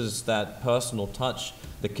 It loses that personal touch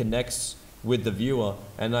that connects with the viewer.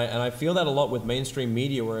 And I feel that a lot with mainstream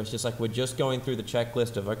media, where it's just like we're just going through the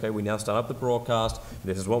checklist of, okay, we now start up the broadcast,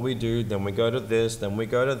 this is what we do, then we go to this, then we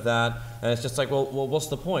go to that, and it's just like, well what's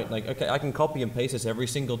the point? Like, okay, I can copy and paste this every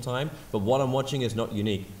single time, but what I'm watching is not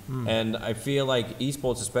unique. And I feel like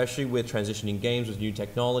esports, especially with transitioning games, with new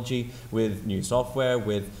technology, with new software,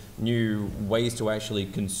 with new ways to actually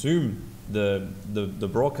consume the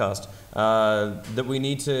broadcast, that we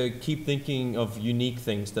need to keep thinking of unique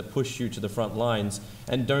things that push you to the front lines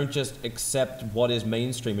and don't just accept what is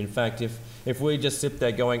mainstream. In fact, if we just sit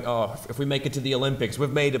there going, oh, if we make it to the Olympics,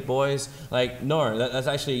 we've made it, boys. Like, no, that's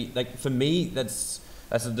actually, like, for me, that's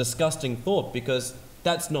a disgusting thought, because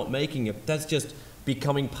that's not making it. That's just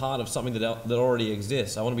becoming part of something that already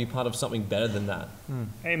exists. I want to be part of something better than that.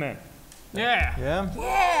 Amen. Yeah.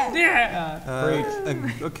 Yeah. Yeah.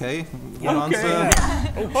 Okay. One answer.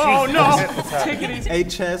 Oh no! Take it easy. 8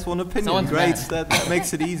 chairs, 1 opinion. Someone's Great. mad. That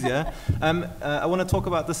makes it easier. I want to talk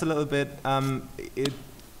about this a little bit. Women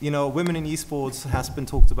in esports has been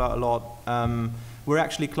talked about a lot. We're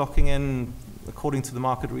actually clocking in, according to the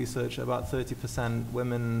market research, about 30%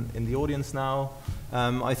 women in the audience now.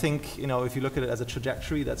 I think, if you look at it as a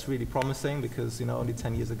trajectory, that's really promising, because, only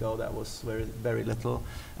 10 years ago that was very, very little.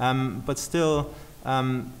 But still,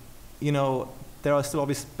 there are still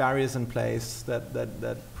obvious barriers in place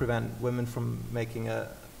that prevent women from making the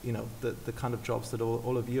kind of jobs that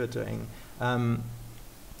all of you are doing.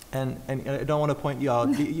 And I don't want to point you out.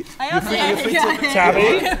 You're free to Tabby.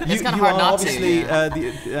 It's kind of hard not to.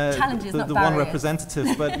 Obviously, Challenges, not the one barriers.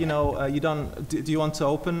 representative, but you don't. Do you want to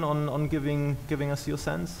open on giving us your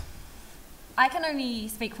sense? I can only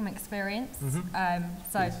speak from experience,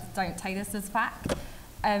 so don't take this as fact.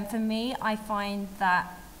 For me, I find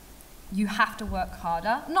that you have to work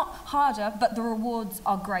harder. Not harder, but the rewards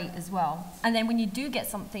are great as well. And then when you do get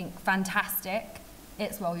something fantastic,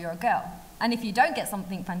 it's, well, you're a girl. And if you don't get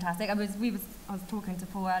something fantastic, I was talking to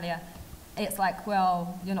Paul earlier, it's like,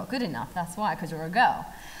 well, you're not good enough, that's why, because you're a girl.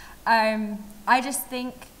 I just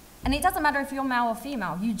think, and it doesn't matter if you're male or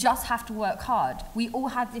female, you just have to work hard. We all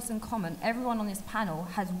have this in common. Everyone on this panel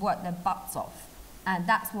has worked their butts off. And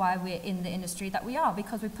that's why we're in the industry that we are,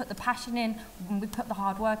 because we put the passion in and we put the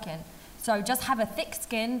hard work in. So just have a thick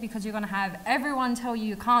skin, because you're going to have everyone tell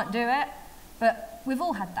you can't do it, but we've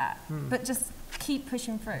all had that. But just keep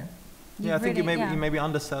pushing through. I think you may be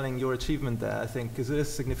underselling your achievement there, I think, because it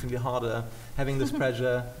is significantly harder having this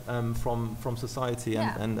pressure from society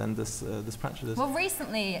and this prejudice. Well,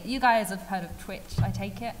 recently, you guys have heard of Twitch, I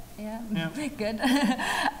take it, yeah? Good.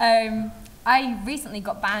 I recently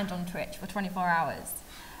got banned on Twitch for 24 hours.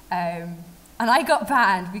 And I got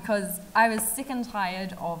banned because I was sick and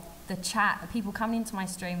tired of the chat, the people coming into my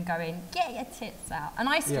stream going, get your tits out. And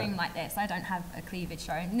I stream like this, I don't have a cleavage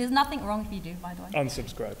showing. And there's nothing wrong if you do, by the way.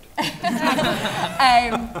 Unsubscribed.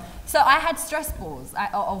 So I had stress balls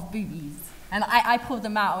of boobies. And I pulled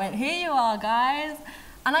them out, I went, here you are, guys.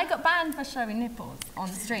 And I got banned for showing nipples on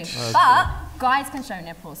stream. But guys can show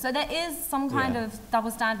nipples. So there is some kind of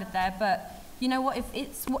double standard there. But you know what, if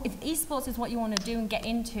esports is what you want to do and get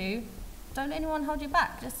into, don't let anyone hold you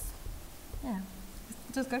back.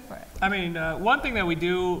 Just go for it. I mean, one thing that we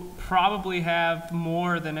do probably have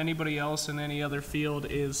more than anybody else in any other field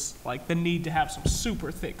is like the need to have some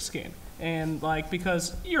super thick skin. And like,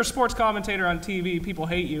 because you're a sports commentator on TV, people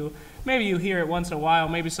hate you. Maybe you hear it once in a while,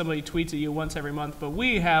 maybe somebody tweets at you once every month, but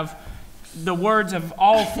we have the words of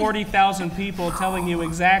all 40,000 people telling you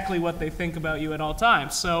exactly what they think about you at all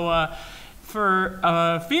times. So for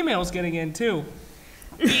females getting in too,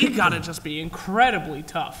 you gotta just be incredibly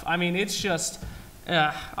tough. I mean, it's just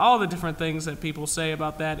all the different things that people say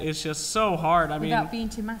about that is just so hard. I mean, without being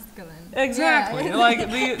too masculine. Exactly. Yeah. Like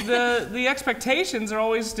the expectations are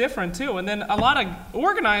always different too, and then a lot of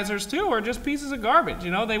organizers too are just pieces of garbage.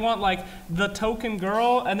 You know, they want like the token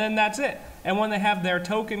girl, and then that's it. And when they have their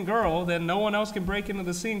token girl, then no one else can break into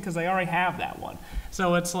the scene because they already have that one.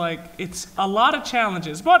 So it's like it's a lot of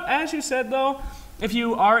challenges. But as you said though, if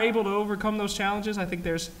you are able to overcome those challenges, I think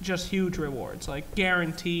there's just huge rewards, like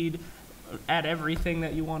guaranteed at everything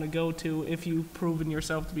that you want to go to if you've proven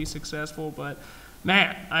yourself to be successful. But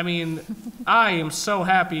man, I mean, I am so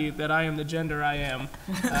happy that I am the gender I am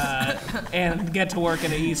and get to work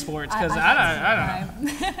in esports, because I don't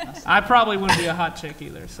know. I probably wouldn't be a hot chick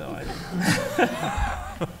either, so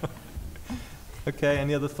I Okay,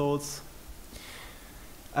 any other thoughts?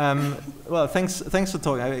 Well, thanks for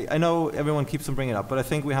talking. I know everyone keeps on bringing it up, but I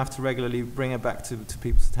think we have to regularly bring it back to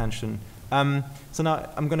people's attention. So now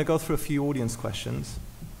I'm going to go through a few audience questions.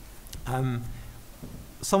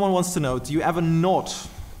 Someone wants to know, do you ever not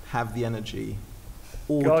have the energy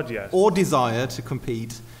or desire to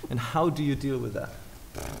compete, and how do you deal with that?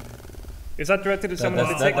 Is that directed at someone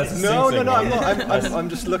in particular? No, I'm not. I'm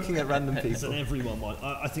just looking at random people. It's an everyone one.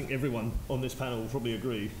 I think everyone on this panel will probably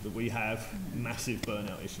agree that we have massive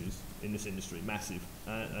burnout issues in this industry, massive.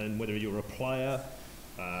 And whether you're a player,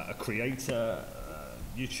 a creator,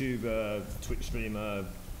 YouTuber, Twitch streamer,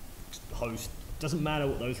 host, doesn't matter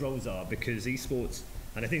what those roles are, because esports,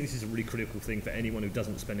 and I think this is a really critical thing for anyone who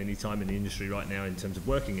doesn't spend any time in the industry right now in terms of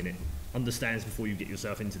working in it, understands before you get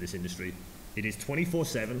yourself into this industry, it is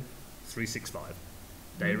 24/7, 365.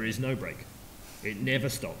 There is no break. It never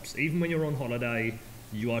stops. Even when you're on holiday,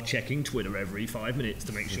 you are checking Twitter every 5 minutes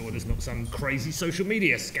to make sure there's not some crazy social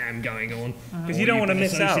media scam going on. Because you don't want to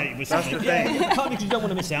miss out. That's the thing. Partly because you don't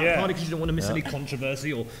want to miss out, partly because you don't want to miss any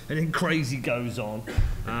controversy or anything crazy goes on.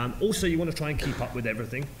 Also, you want to try and keep up with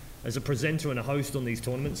everything. As a presenter and a host on these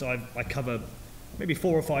tournaments, I cover maybe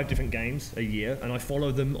 4 or 5 different games a year, and I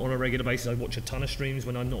follow them on a regular basis. I watch a ton of streams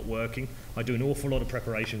when I'm not working. I do an awful lot of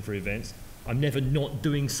preparation for events. I'm never not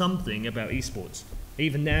doing something about esports.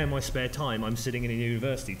 Even now in my spare time, I'm sitting in a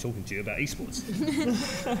university talking to you about esports.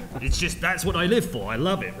 It's just, that's what I live for. I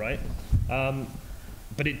love it, right?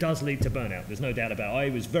 But it does lead to burnout. There's no doubt about it. I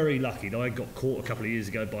was very lucky that I got caught a couple of years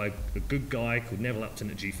ago by a good guy called Neville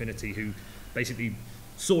Upton at Gfinity, who basically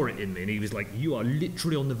saw it in me, and he was like, you are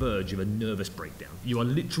literally on the verge of a nervous breakdown. You are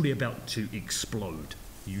literally about to explode.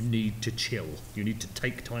 You need to chill. You need to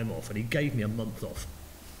take time off. And he gave me a month off.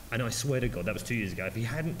 And I swear to God, that was 2 years ago. If he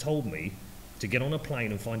hadn't told me to get on a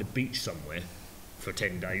plane and find a beach somewhere for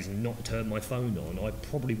 10 days and not turn my phone on, I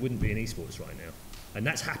probably wouldn't be in esports right now. And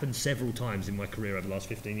that's happened several times in my career over the last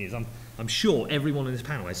 15 years. I'm sure everyone on this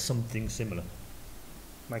panel has something similar.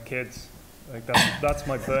 My kids. Like that's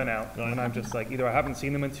my burnout. And I'm just like, either I haven't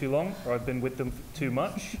seen them in too long, or I've been with them too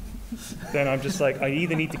much. Then I'm just like, I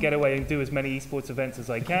either need to get away and do as many esports events as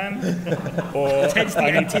I can, or Ted's the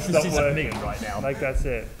I need to antithesis stop of me working. right now. Like that's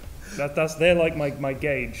it. They're like my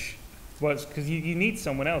gauge. Well, because you need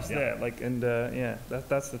someone else there. Like, and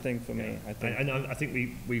that's the thing for me. I think. And I think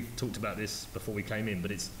we've talked about this before we came in,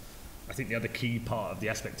 but I think the other key part of the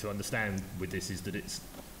aspect to understand with this is that it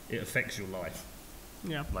affects your life.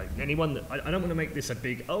 Yeah. Like anyone that, I don't want to make this a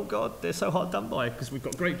big, oh God, they're so hard done by, because we've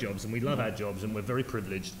got great jobs and we love our jobs and we're very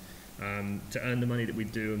privileged to earn the money that we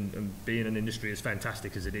do and be in an industry as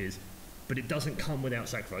fantastic as it is. But it doesn't come without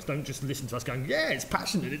sacrifice. Don't just listen to us going, yeah, it's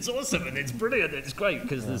passionate, it's awesome, and it's brilliant, it's great,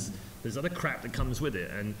 because there's other crap that comes with it.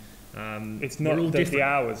 And it's not all the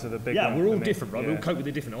hours are the big one. Yeah, we're all different, right? Yeah. We all cope with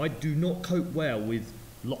it different. I do not cope well with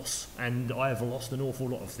loss, and I have lost an awful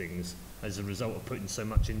lot of things as a result of putting so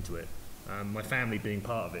much into it. My family being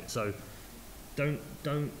part of it. So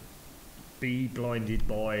don't be blinded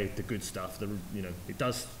by the good stuff.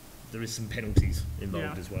 There is some penalties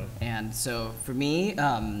involved as well. And so for me,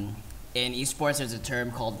 in esports, there's a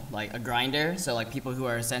term called like a grinder. So like people who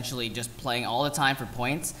are essentially just playing all the time for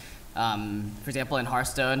points. For example, in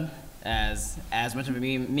Hearthstone, as much of a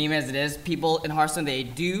meme as it is, people in Hearthstone, they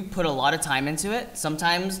do put a lot of time into it.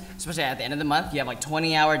 Sometimes, especially at the end of the month, you have like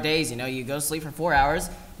 20-hour days. You know, you go to sleep for 4 hours,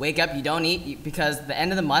 wake up, you don't eat, because the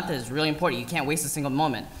end of the month is really important. You can't waste a single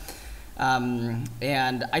moment.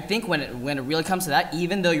 And I think when it really comes to that,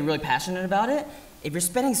 even though you're really passionate about it, if you're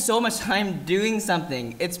spending so much time doing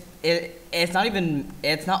something, it's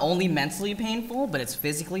not only mentally painful, but it's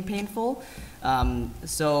physically painful.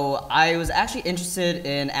 So I was actually interested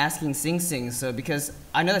in asking SingSing, so because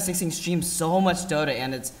I know that SingSing streams so much Dota,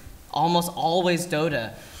 and it's almost always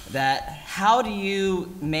Dota. that how do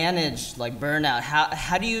you manage like burnout?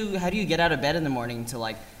 How do you get out of bed in the morning to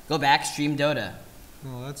like go back stream Dota?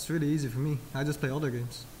 No, that's really easy for me. I just play other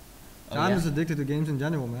games. Oh, I'm yeah? just addicted to games in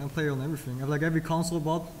general, man. I play on everything. I have like every console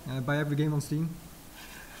bought, and I buy every game on Steam.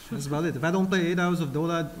 That's about it. If I don't play 8 hours of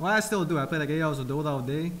Dota, well, I still do. I play like 8 hours of Dota a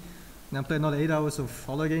day, and I play another 8 hours of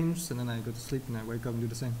other games, and then I go to sleep and I wake up and do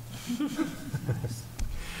the same.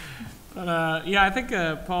 But yeah, I think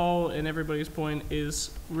Paul and everybody's point is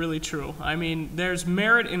really true. I mean, there's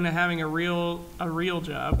merit in having a real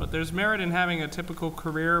job, but there's merit in having a typical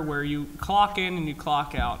career where you clock in and you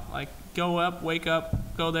clock out. Like, go up, wake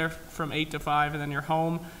up, go there from 8 to 5, and then you're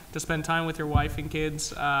home to spend time with your wife and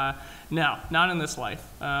kids. No, not in this life.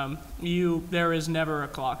 There is never a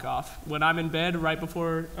clock off. When I'm in bed right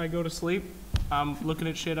before I go to sleep, I'm looking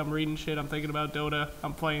at shit, I'm reading shit, I'm thinking about Dota,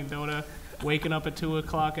 I'm playing Dota, waking up at 2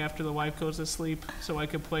 o'clock after the wife goes to sleep so I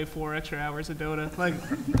could play 4 extra hours of Dota. Like,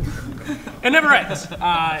 it never ends.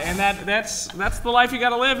 And that's the life you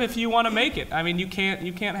gotta live if you want to make it. I mean, you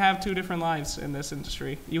can't have 2 different lives in this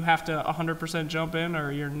industry. You have to 100% jump in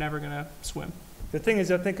or you're never gonna swim. The thing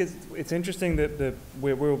is, I think it's interesting that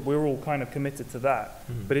we're all kind of committed to that.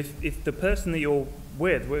 Mm-hmm. But if the person that you're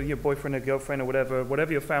with, whether your boyfriend or girlfriend or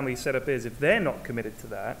whatever your family setup is, if they're not committed to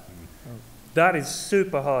that, that is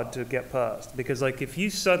super hard to get past. Because like if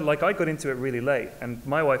you like I got into it really late, and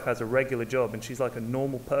my wife has a regular job, and she's like a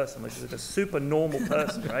normal person, like she's like a super normal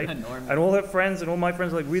person, right? And all her friends and all my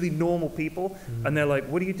friends are like really normal people, and they're like,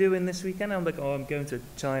 "What are you doing this weekend?" I'm like, "Oh, I'm going to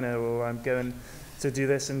China, or I'm going to do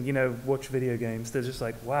this and watch video games." They're just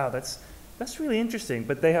like, "Wow, that's really interesting,"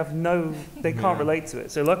 but they can't relate to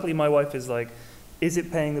it. So luckily my wife is like, "Is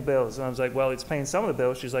it paying the bills?" And I was like, "Well, it's paying some of the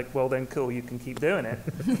bills." She's like, "Well, then cool, you can keep doing it."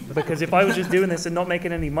 Because if I was just doing this and not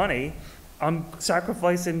making any money, I'm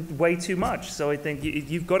sacrificing way too much. So I think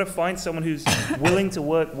you've got to find someone who's willing to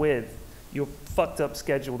work with your fucked up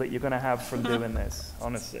schedule that you're going to have from doing this,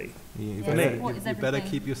 honestly. You better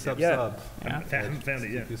keep your subs up. Yeah. I haven't found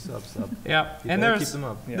it yet. Keep your subs up. Yeah, and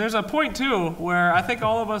there's a point too where I think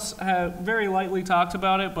all of us have very lightly talked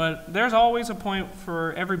about it, but there's always a point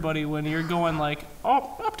for everybody when you're going like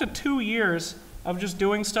up to 2 years of just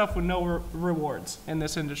doing stuff with no rewards in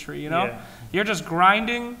this industry, Yeah. You're just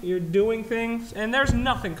grinding, you're doing things, and there's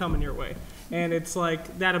nothing coming your way. And it's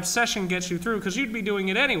like that obsession gets you through because you'd be doing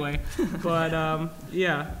it anyway. But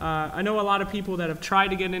I know a lot of people that have tried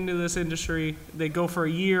to get into this industry. They go for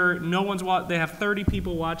a year. They have 30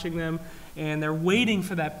 people watching them, and they're waiting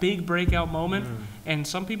for that big breakout moment. And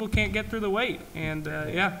some people can't get through the wait. And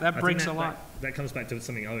that breaks a lot. That comes back to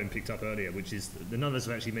something Owen picked up earlier, which is none of us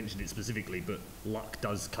have actually mentioned it specifically, but luck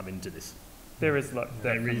does come into this. There is luck.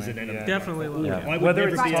 There is an element. Definitely luck. Yeah. Whether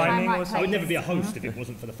it's timing or something. I would never be a host if it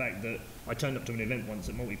wasn't for the fact that I turned up to an event once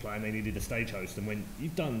at Multiplayer and they needed a stage host and went,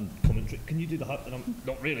 "You've done commentary, can you do the host?" And I'm,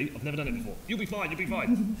 "Not really, I've never done it before." "You'll be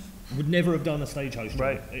fine. Would never have done a stage host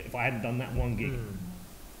job if I hadn't done that one gig.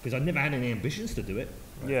 Because I never had any ambitions to do it.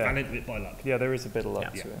 Yeah. I did it by luck. Yeah, there is a bit of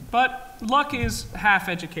luck to it. But luck is half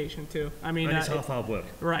education too. I mean, and it's half hard work.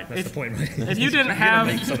 Right. That's the point, right? If you didn't have,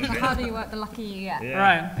 the harder you work, the luckier you get. Yeah.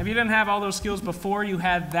 Right. If you didn't have all those skills before you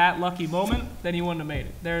had that lucky moment, then you wouldn't have made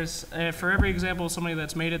it. There's for every example of somebody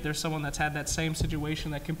that's made it, there's someone that's had that same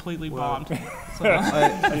situation that completely bombed. So. I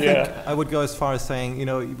think I would go as far as saying,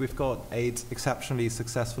 we've got 8 exceptionally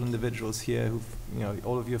successful individuals here who've,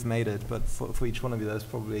 all of you have made it, but for each one of you, there's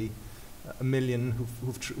probably a million who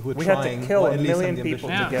are we trying. Had to kill a million people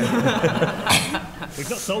to get it. We've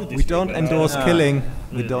not sold this. We don't endorse killing.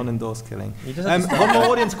 We don't endorse killing. One more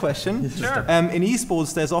audience question. Sure. In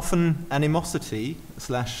esports, there's often animosity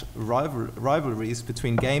 / rivalries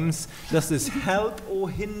between games. Does this help or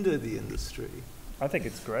hinder the industry? I think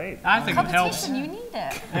it's great. I think it helps. You need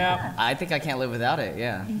it. Yeah. I think I can't live without it.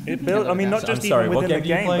 Yeah. It builds. I mean, not just even within the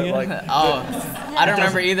game, but like. I don't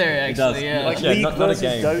remember either. Actually, yeah. Like League versus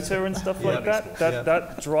Dota and stuff like that.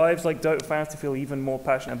 That drives like Dota fans to feel even more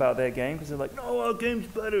passionate about their game because they're like, "No, our game's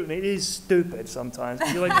better," and it is stupid sometimes.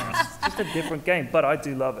 You're like, "It's just a different game," but I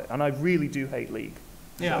do love it, and I really do hate League.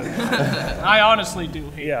 Yeah, I honestly do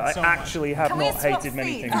hate it. I actually have not hated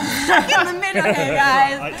many things. In the middle here,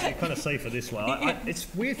 guys. I kind of say for this one, it's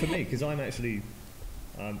weird for me because I'm actually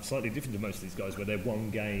slightly different to most of these guys where they're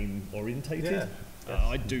one game orientated.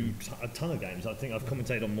 I do a ton of games. I think I've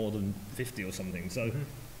commentated on more than 50 or something. So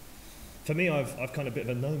for me, I've kind of a bit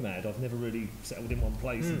of a nomad. I've never really settled in one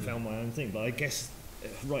place and found my own thing. But I guess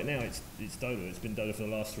right now it's Dota. It's been Dota for the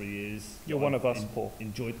last 3 years. You're one of us, Paul.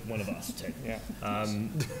 Enjoyed one of us, Ted. Yeah.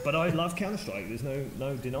 But I love Counter-Strike. There's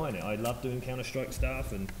no denying it. I love doing Counter-Strike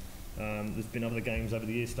stuff, and there's been other games over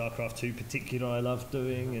the years. StarCraft 2 particular I love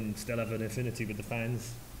doing, and still have an affinity with the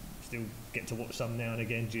fans still get to watch some now and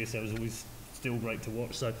again. GSL is always still great to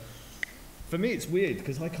watch. So for me, it's weird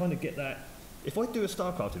because I kind of get that. If I do a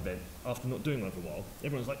StarCraft event after not doing one for a while,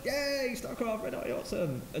 everyone's like, "Yay, StarCraft, Redeye,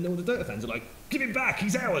 awesome!" And all the Dota fans are like, "Give him back,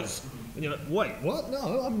 he's ours." And you're like, "Wait, what? No,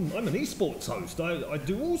 I'm an esports host. I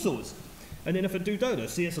do all sorts." And then if I do Dota,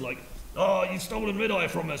 CS are like, "Oh, you've stolen Redeye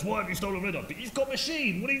from us. Why have you stolen Redeye? But he's got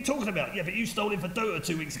machine. What are you talking about? Yeah, but you stole him for Dota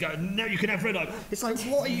 2 weeks ago, and now you can have Redeye." It's like,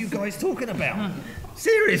 what are you guys talking about?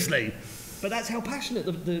 Seriously? But that's how passionate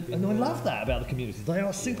and I love that about the community. They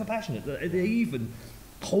are super passionate. They even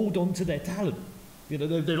hold on to their talent. You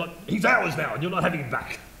know, they're like, "He's ours now, and you're not having him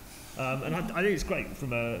back." And I think it's great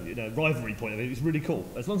from a rivalry point of view. It's really cool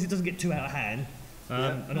as long as it doesn't get too out of hand.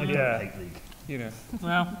 And I don't hate League. You know.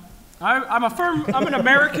 Well, I'm an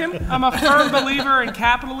American. I'm a firm believer in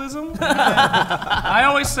capitalism. I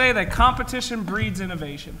always say that competition breeds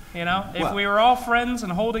innovation. You know, if we were all friends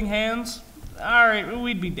and holding hands, all right,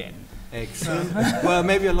 we'd be dead. Excellent. Well,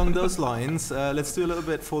 maybe along those lines, let's do a little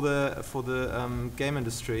bit for the game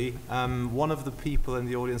industry. One of the people in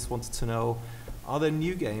the audience wanted to know: are there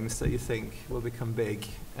new games that you think will become big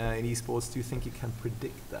in esports? Do you think you can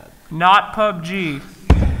predict that? Not PUBG.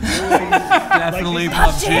 Definitely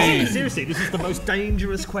PUBG. Seriously, this is the most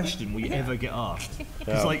dangerous question we ever get asked.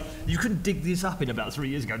 It's like, you couldn't dig this up in about 3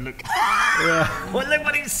 years ago. Look, well, look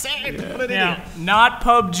what he said. Yeah. What an idiot. Not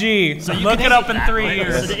PUBG. So look it up in 3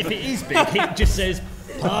 years. So that if it is big, it just says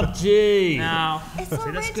PUBG. No. It's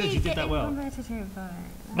already that's good. You did that well. competitive, though.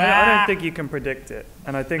 I don't think you can predict it,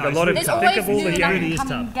 and I think a lot of There's think always of all new the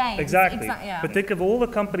up-and-coming games. Exactly. But think of all the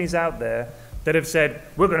companies out there that have said,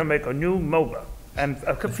 "We're going to make a new MOBA." And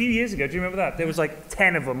a few years ago, do you remember that? There was like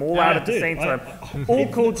 10 of them all out at the same time. All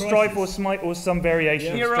called Strife or Smite or some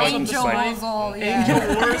variation of Strife or Smite.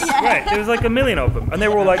 Angel Wars. Right, there was like a million of them. And they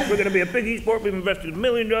were all like, "We're going to be a big esport, we've invested $1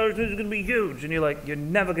 million, this is going to be huge." And you're like, you're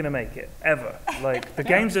never going to make it, ever. Like, the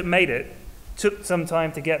games that made it took some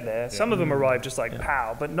time to get there. Some of them arrived just like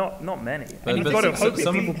pow, but not many. And you've got to hope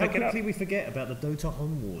that people pick it up. How quickly we forget about the Dota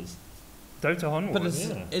Hon Wars. Dota Hon But Wars.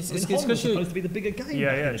 it's because you're supposed to be the bigger game.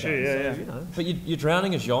 Yeah, true, yeah. You know. But you're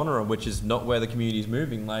drowning a genre which is not where the community is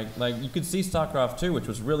moving. Like you could see StarCraft 2, which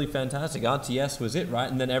was really fantastic. RTS was it,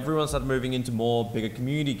 right? And then everyone started moving into more bigger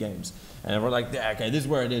community games. And we're like, yeah, okay, this is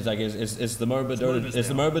where it is. Like, it's the MOBA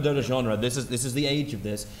Dota genre. This is the age of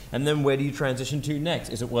this. And then where do you transition to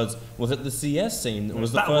next? Was it the CS scene?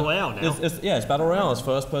 Was Battle Royale now. It's Battle Royale. It's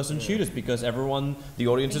first-person shooters because the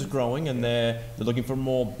audience is growing and they're looking for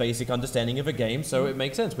more basic understanding of a game. So it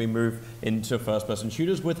makes sense. We move into first-person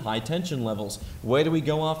shooters with high tension levels. Where do we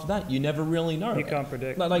go after that? You never really know. You can't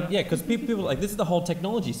predict. Because people like, this is the whole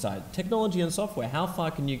technology side. Technology and software. How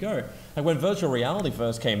far can you go? Like when virtual reality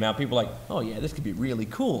first came out, people were like, "Oh yeah, this could be really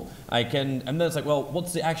cool. And then it's like, well,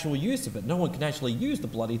 what's the actual use of it? No one can actually use the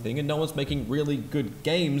bloody thing, and no one's making really good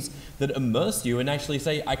games that immerse you and actually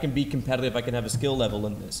say, I can be competitive, I can have a skill level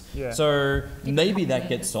in this. Yeah. So maybe that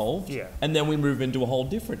gets solved, Yeah. and then we move into a whole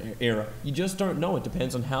different era. You just don't know. It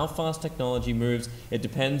depends on how fast technology moves. It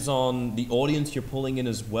depends on the audience you're pulling in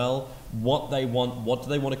as well. What they want, what do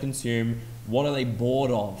they want to consume, what are they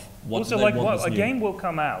bored of? What Also, do they want that's a new? game will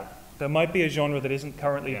come out. There might be a genre that isn't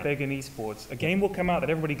currently big in esports. A game will come out that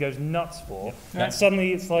everybody goes nuts for, and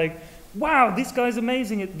suddenly it's like, wow, this guy's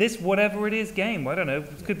amazing at this whatever it is game. I don't know,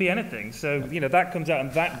 it could be anything. So, that comes out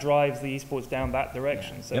and that drives the esports down that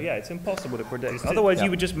direction. So, it's impossible to predict. Otherwise, you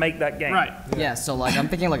would just make that game. Right. Yeah, so like I'm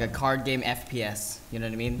thinking like a card game FPS. You know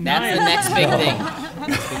what I mean? That's the next big thing.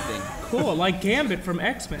 Next big thing. Cool, like Gambit from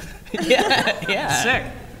X-Men. Yeah.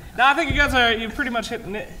 Sick. No, I think you pretty much hit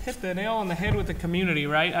the nail on the head with the community,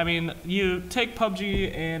 right? I mean, you take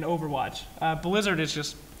PUBG and Overwatch. Blizzard is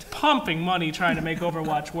just pumping money trying to make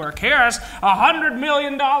Overwatch work. Here's $100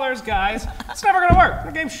 million, guys. It's never gonna work.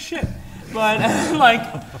 The game's shit. But like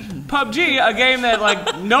PUBG, a game that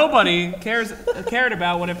like nobody cared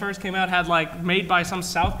about when it first came out, had like made by some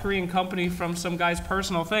South Korean company from some guy's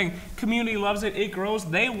personal thing. Community loves it. It grows.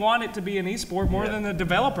 They want it to be an esport more than the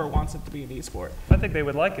developer wants it to be an esport. I think they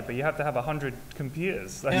would like it, but you have to have 100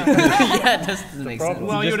 computers. Yeah, that doesn't make sense.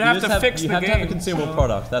 Well, you would have to fix the game. You have to have a consumable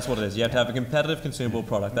product. That's what it is. You have to have a competitive consumable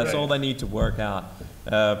product. That's all they need to work out.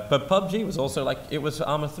 But PUBG was also like, it was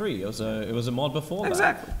Arma 3. It was a mod before that.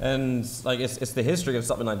 Exactly. And like it's the history of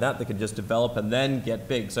something like that that can just develop and then get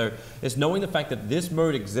big. So it's knowing the fact that this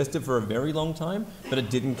mode existed for a very long time, but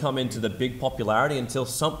it didn't come into the big popularity until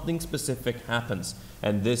something specific happens.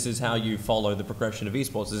 And this is how you follow the progression of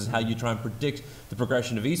esports. This is how you try and predict the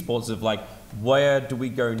progression of esports of like, where do we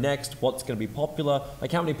go next? What's going to be popular?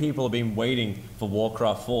 Like how many people have been waiting for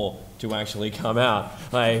Warcraft 4 to actually come out?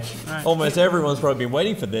 Like almost everyone's probably been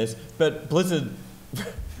waiting for this, but Blizzard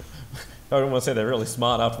I don't want to say they're really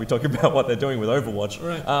smart after we talk about what they're doing with Overwatch.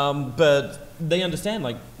 Right. But they understand,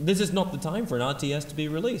 like, this is not the time for an RTS to be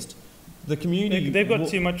released. The community... They've got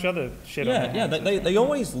too much other shit on their hands. They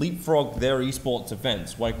always leapfrog their esports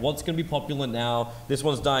events. Like, what's going to be popular now? This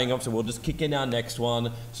one's dying off, so we'll just kick in our next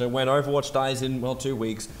one. So when Overwatch dies in, well, 2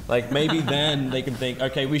 weeks, like, maybe then they can think,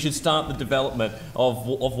 okay, we should start the development of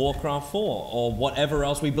Warcraft 4 or whatever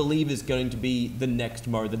else we believe is going to be the next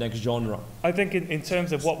mode, the next genre. I think in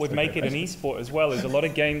terms of what would make it an esport as well is a lot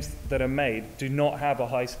of games that are made do not have a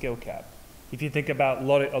high skill cap. If you think about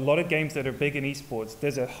a lot of games that are big in esports,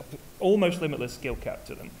 there's a almost limitless skill cap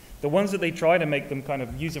to them. The ones that they try to make them kind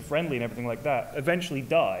of user-friendly and everything like that eventually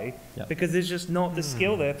die because there's just not the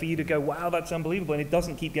skill there for you to go, wow, that's unbelievable, and it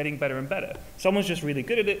doesn't keep getting better and better. Someone's just really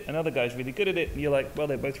good at it, another guy's really good at it, and you're like, well,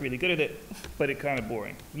 they're both really good at it, but it's kind of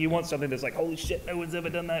boring. You want something that's like, holy shit, no one's ever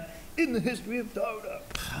done that in the history of Dota.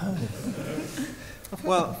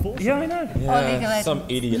 Well, yeah, I know. Yeah, some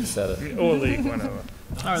idiot said it. Or League, whatever.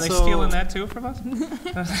 Oh, are they stealing that too from us?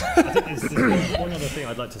 I think there's one other thing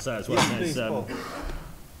I'd like to say as well. Is,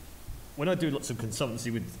 when I do lots of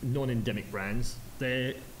consultancy with non-endemic brands,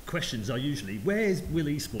 their questions are usually, will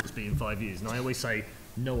esports be in 5 years? And I always say,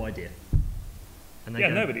 no idea. And they go,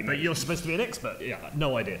 nobody knows. But you're supposed to be an expert. Yeah,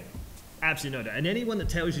 no idea. Absolutely no idea. And anyone that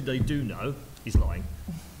tells you they do know is lying.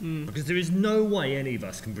 Because there is no way any of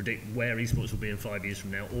us can predict where esports will be in 5 years from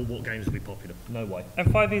now or what games will be popular. No way.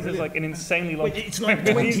 And 5 years is like an insanely long It's like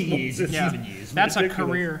 20 years in human years. That's a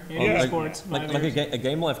career in esports. A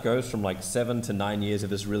game life goes from like 7 to 9 years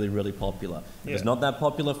if it's really, really popular. If it's not that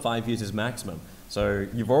popular, 5 years is maximum. So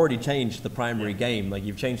you've already changed the primary game. Like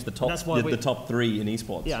you've changed the top, the top 3 in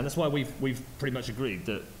esports. Yeah, and that's why we've pretty much agreed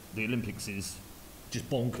that the Olympics is just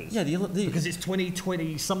bonkers. Yeah, because it's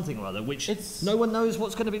 2020 something or other, which no one knows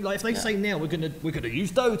what's going to be like. If they say now we're going to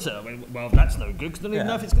use Dota, I mean, well, that's no good because they don't even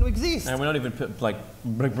know if it's going to exist. And we're not even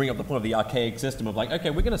bring up the point of the archaic system of like, okay,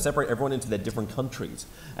 we're going to separate everyone into their different countries,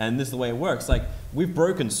 and this is the way it works. Like we've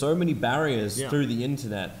broken so many barriers through the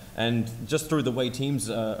internet and just through the way teams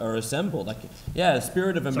are assembled. Like,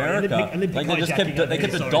 Spirit of America, like they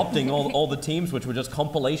kept adopting all the teams, which were just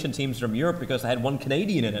compilation teams from Europe because they had one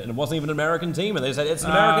Canadian in it, and it wasn't even an American team, and they said it's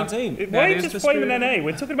an American team. Why are you just flaming NA?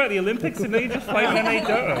 We're talking about the Olympics, and then you just flaming NA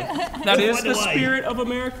Dota. That is the spirit of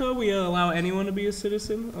America. We allow anyone to be a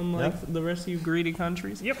citizen, unlike the rest of you greedy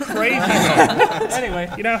countries. You're crazy.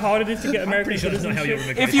 Anyway, you know how hard it is to get American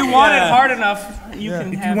citizenship? If you want it hard enough, you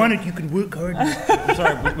can. If you want it, you can work hard. I'm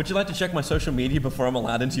sorry. Would you like to check my social media before I'm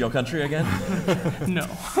allowed into your country again? No.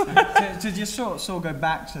 to just sort of go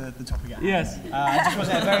back to the topic again. Yes. I just was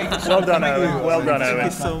a very good. Well done, Owen. Well done, Owen.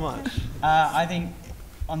 Thank you so much. I think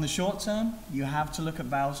on the short term, you have to look at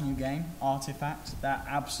Valve's new game, Artifakes. That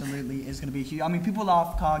absolutely is going to be huge. I mean, people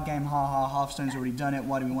laugh, card game, Hearthstone's already done it,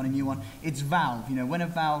 why do we want a new one? It's Valve. You know, when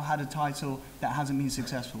have Valve had a title that hasn't been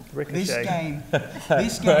successful? Ricochet. This game. Did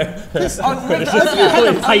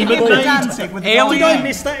I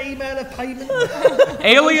miss that email of payment?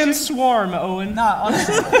 Alien Swarm, Owen. No,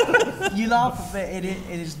 honestly, you laugh, but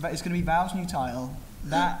it's going to be Valve's new title.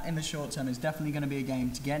 That, in the short term, is definitely going to be a game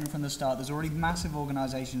to get in from the start. There's already massive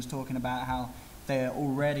organisations talking about how they're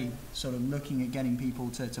already sort of looking at getting people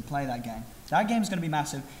to play that game. That game's going to be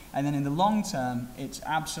massive, and then in the long term, it's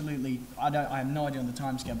absolutely, I have no idea on the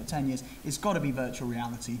timescale, but 10 years, it's got to be virtual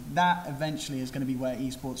reality. That eventually is going to be where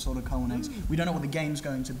esports sort of culminates. We don't know what the game's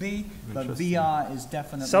going to be, but VR is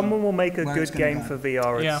definitely someone will make a good game for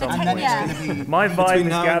VR at some point. And then it's going to be my vibe is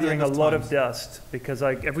gathering a lot of dust because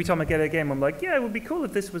every time I get a game, I'm like, yeah, it would be cool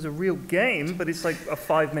if this was a real game, but it's like a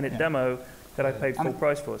 5-minute demo that I paid full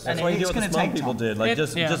price for. So. That's why you do what the smart people did. Like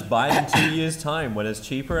just buy it in 2 years' time when it's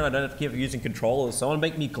cheaper and I don't have to keep using controllers. Someone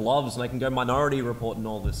make me gloves and I can go Minority Report and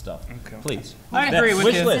all this stuff. Okay. Please. I agree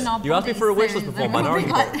with you. List. You asked me for a wish list before. Minority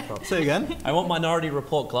Report. Say again? I want Minority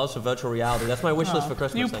Report gloves for virtual reality. That's my wish list for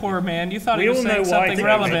Christmas. You poor man. You thought he was saying something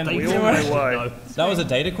relevant. We all know why. That was a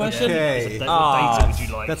data question? Okay.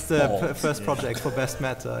 That's the first project for best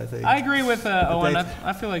meta, I think. I agree with Owen.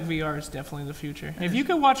 I feel like VR is definitely the future. If you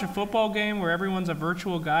could watch a football game where everyone's a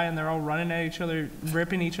virtual guy and they're all running at each other,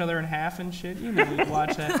 ripping each other in half and shit, you know you'd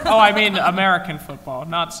watch that. Oh, I mean American football,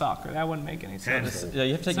 not soccer. That wouldn't make any sense. Yeah,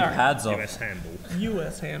 you have to take your pads off. US handball.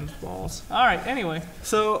 US handballs. All right, anyway.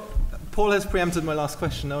 So, Paul has preempted my last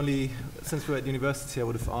question only since we're at university, I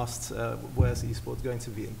would have asked, where's esports going to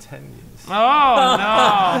be in 10 years? Oh,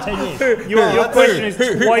 no. 10 years. Your question is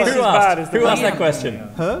twice as bad as the Who asked that question?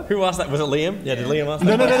 Huh? Who asked that? Was it Liam? Yeah, did Liam ask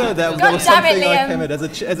that? No. That God was damn it, something I Liam. came at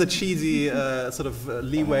as a cheesy sort of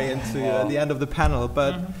leeway into the end of the panel.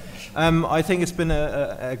 But I think it's been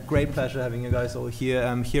a great pleasure having you guys all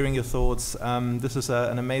here, hearing your thoughts. This is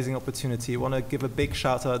an amazing opportunity. I want to give a big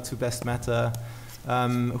shout out to Best Matter,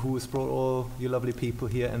 who has brought all you lovely people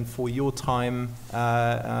here, and for your time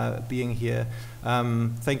being here.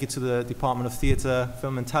 Thank you to the Department of Theatre,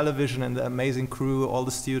 Film and Television, and the amazing crew, all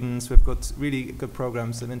the students. We've got really good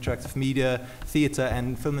programs in interactive media, theatre,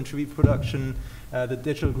 and film and TV production. The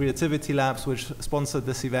Digital Creativity Labs, which sponsored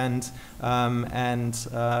this event, and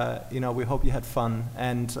we hope you had fun.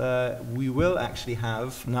 And we will actually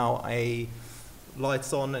have now a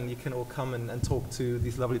lights on, and you can all come and talk to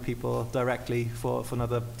these lovely people directly for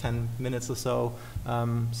another 10 minutes or so.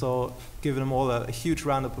 So giving them all a huge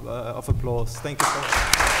round of applause. Thank you so much.